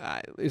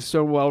is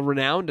so well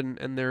renowned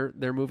and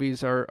their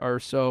movies are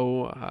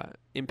so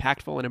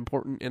impactful and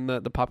important in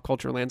the pop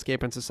culture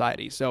landscape and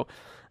society. So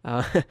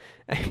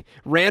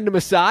random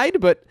aside,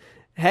 but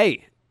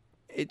hey,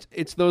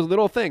 it's those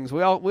little things.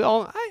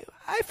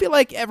 I feel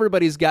like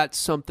everybody's got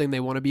something they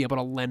want to be able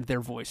to lend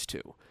their voice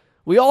to.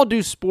 We all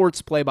do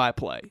sports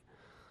play-by-play.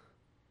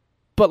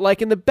 But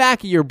like in the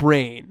back of your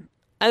brain,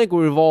 I think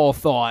we've all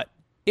thought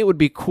it would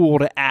be cool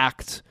to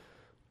act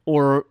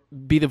or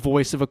be the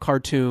voice of a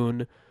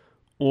cartoon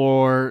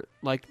or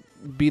like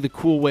be the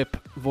Cool Whip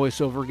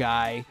voiceover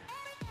guy.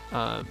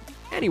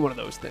 Any one of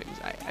those things.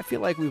 I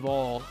feel like we've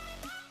all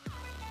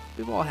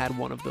had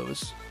one of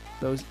those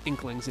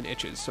inklings and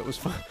itches. So it was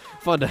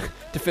fun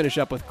to finish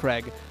up with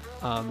Craig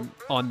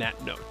on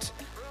that note.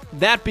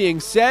 That being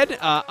said,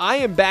 I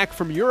am back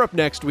from Europe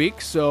next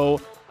week,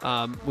 so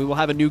we will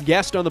have a new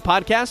guest on the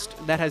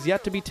podcast that has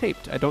yet to be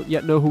taped. I don't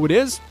yet know who it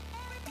is,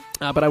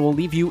 but I will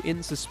leave you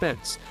in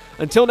suspense.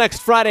 Until next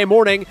Friday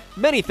morning,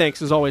 many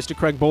thanks as always to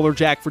Craig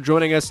Bolerjack for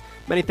joining us.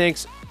 Many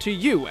thanks to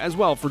you as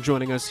well for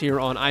joining us here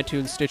on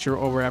iTunes, Stitcher,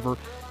 or wherever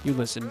you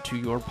listen to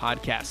your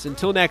podcasts.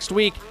 Until next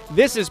week,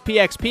 this is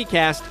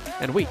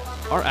PXPcast, and we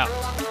are out.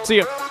 See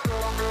ya.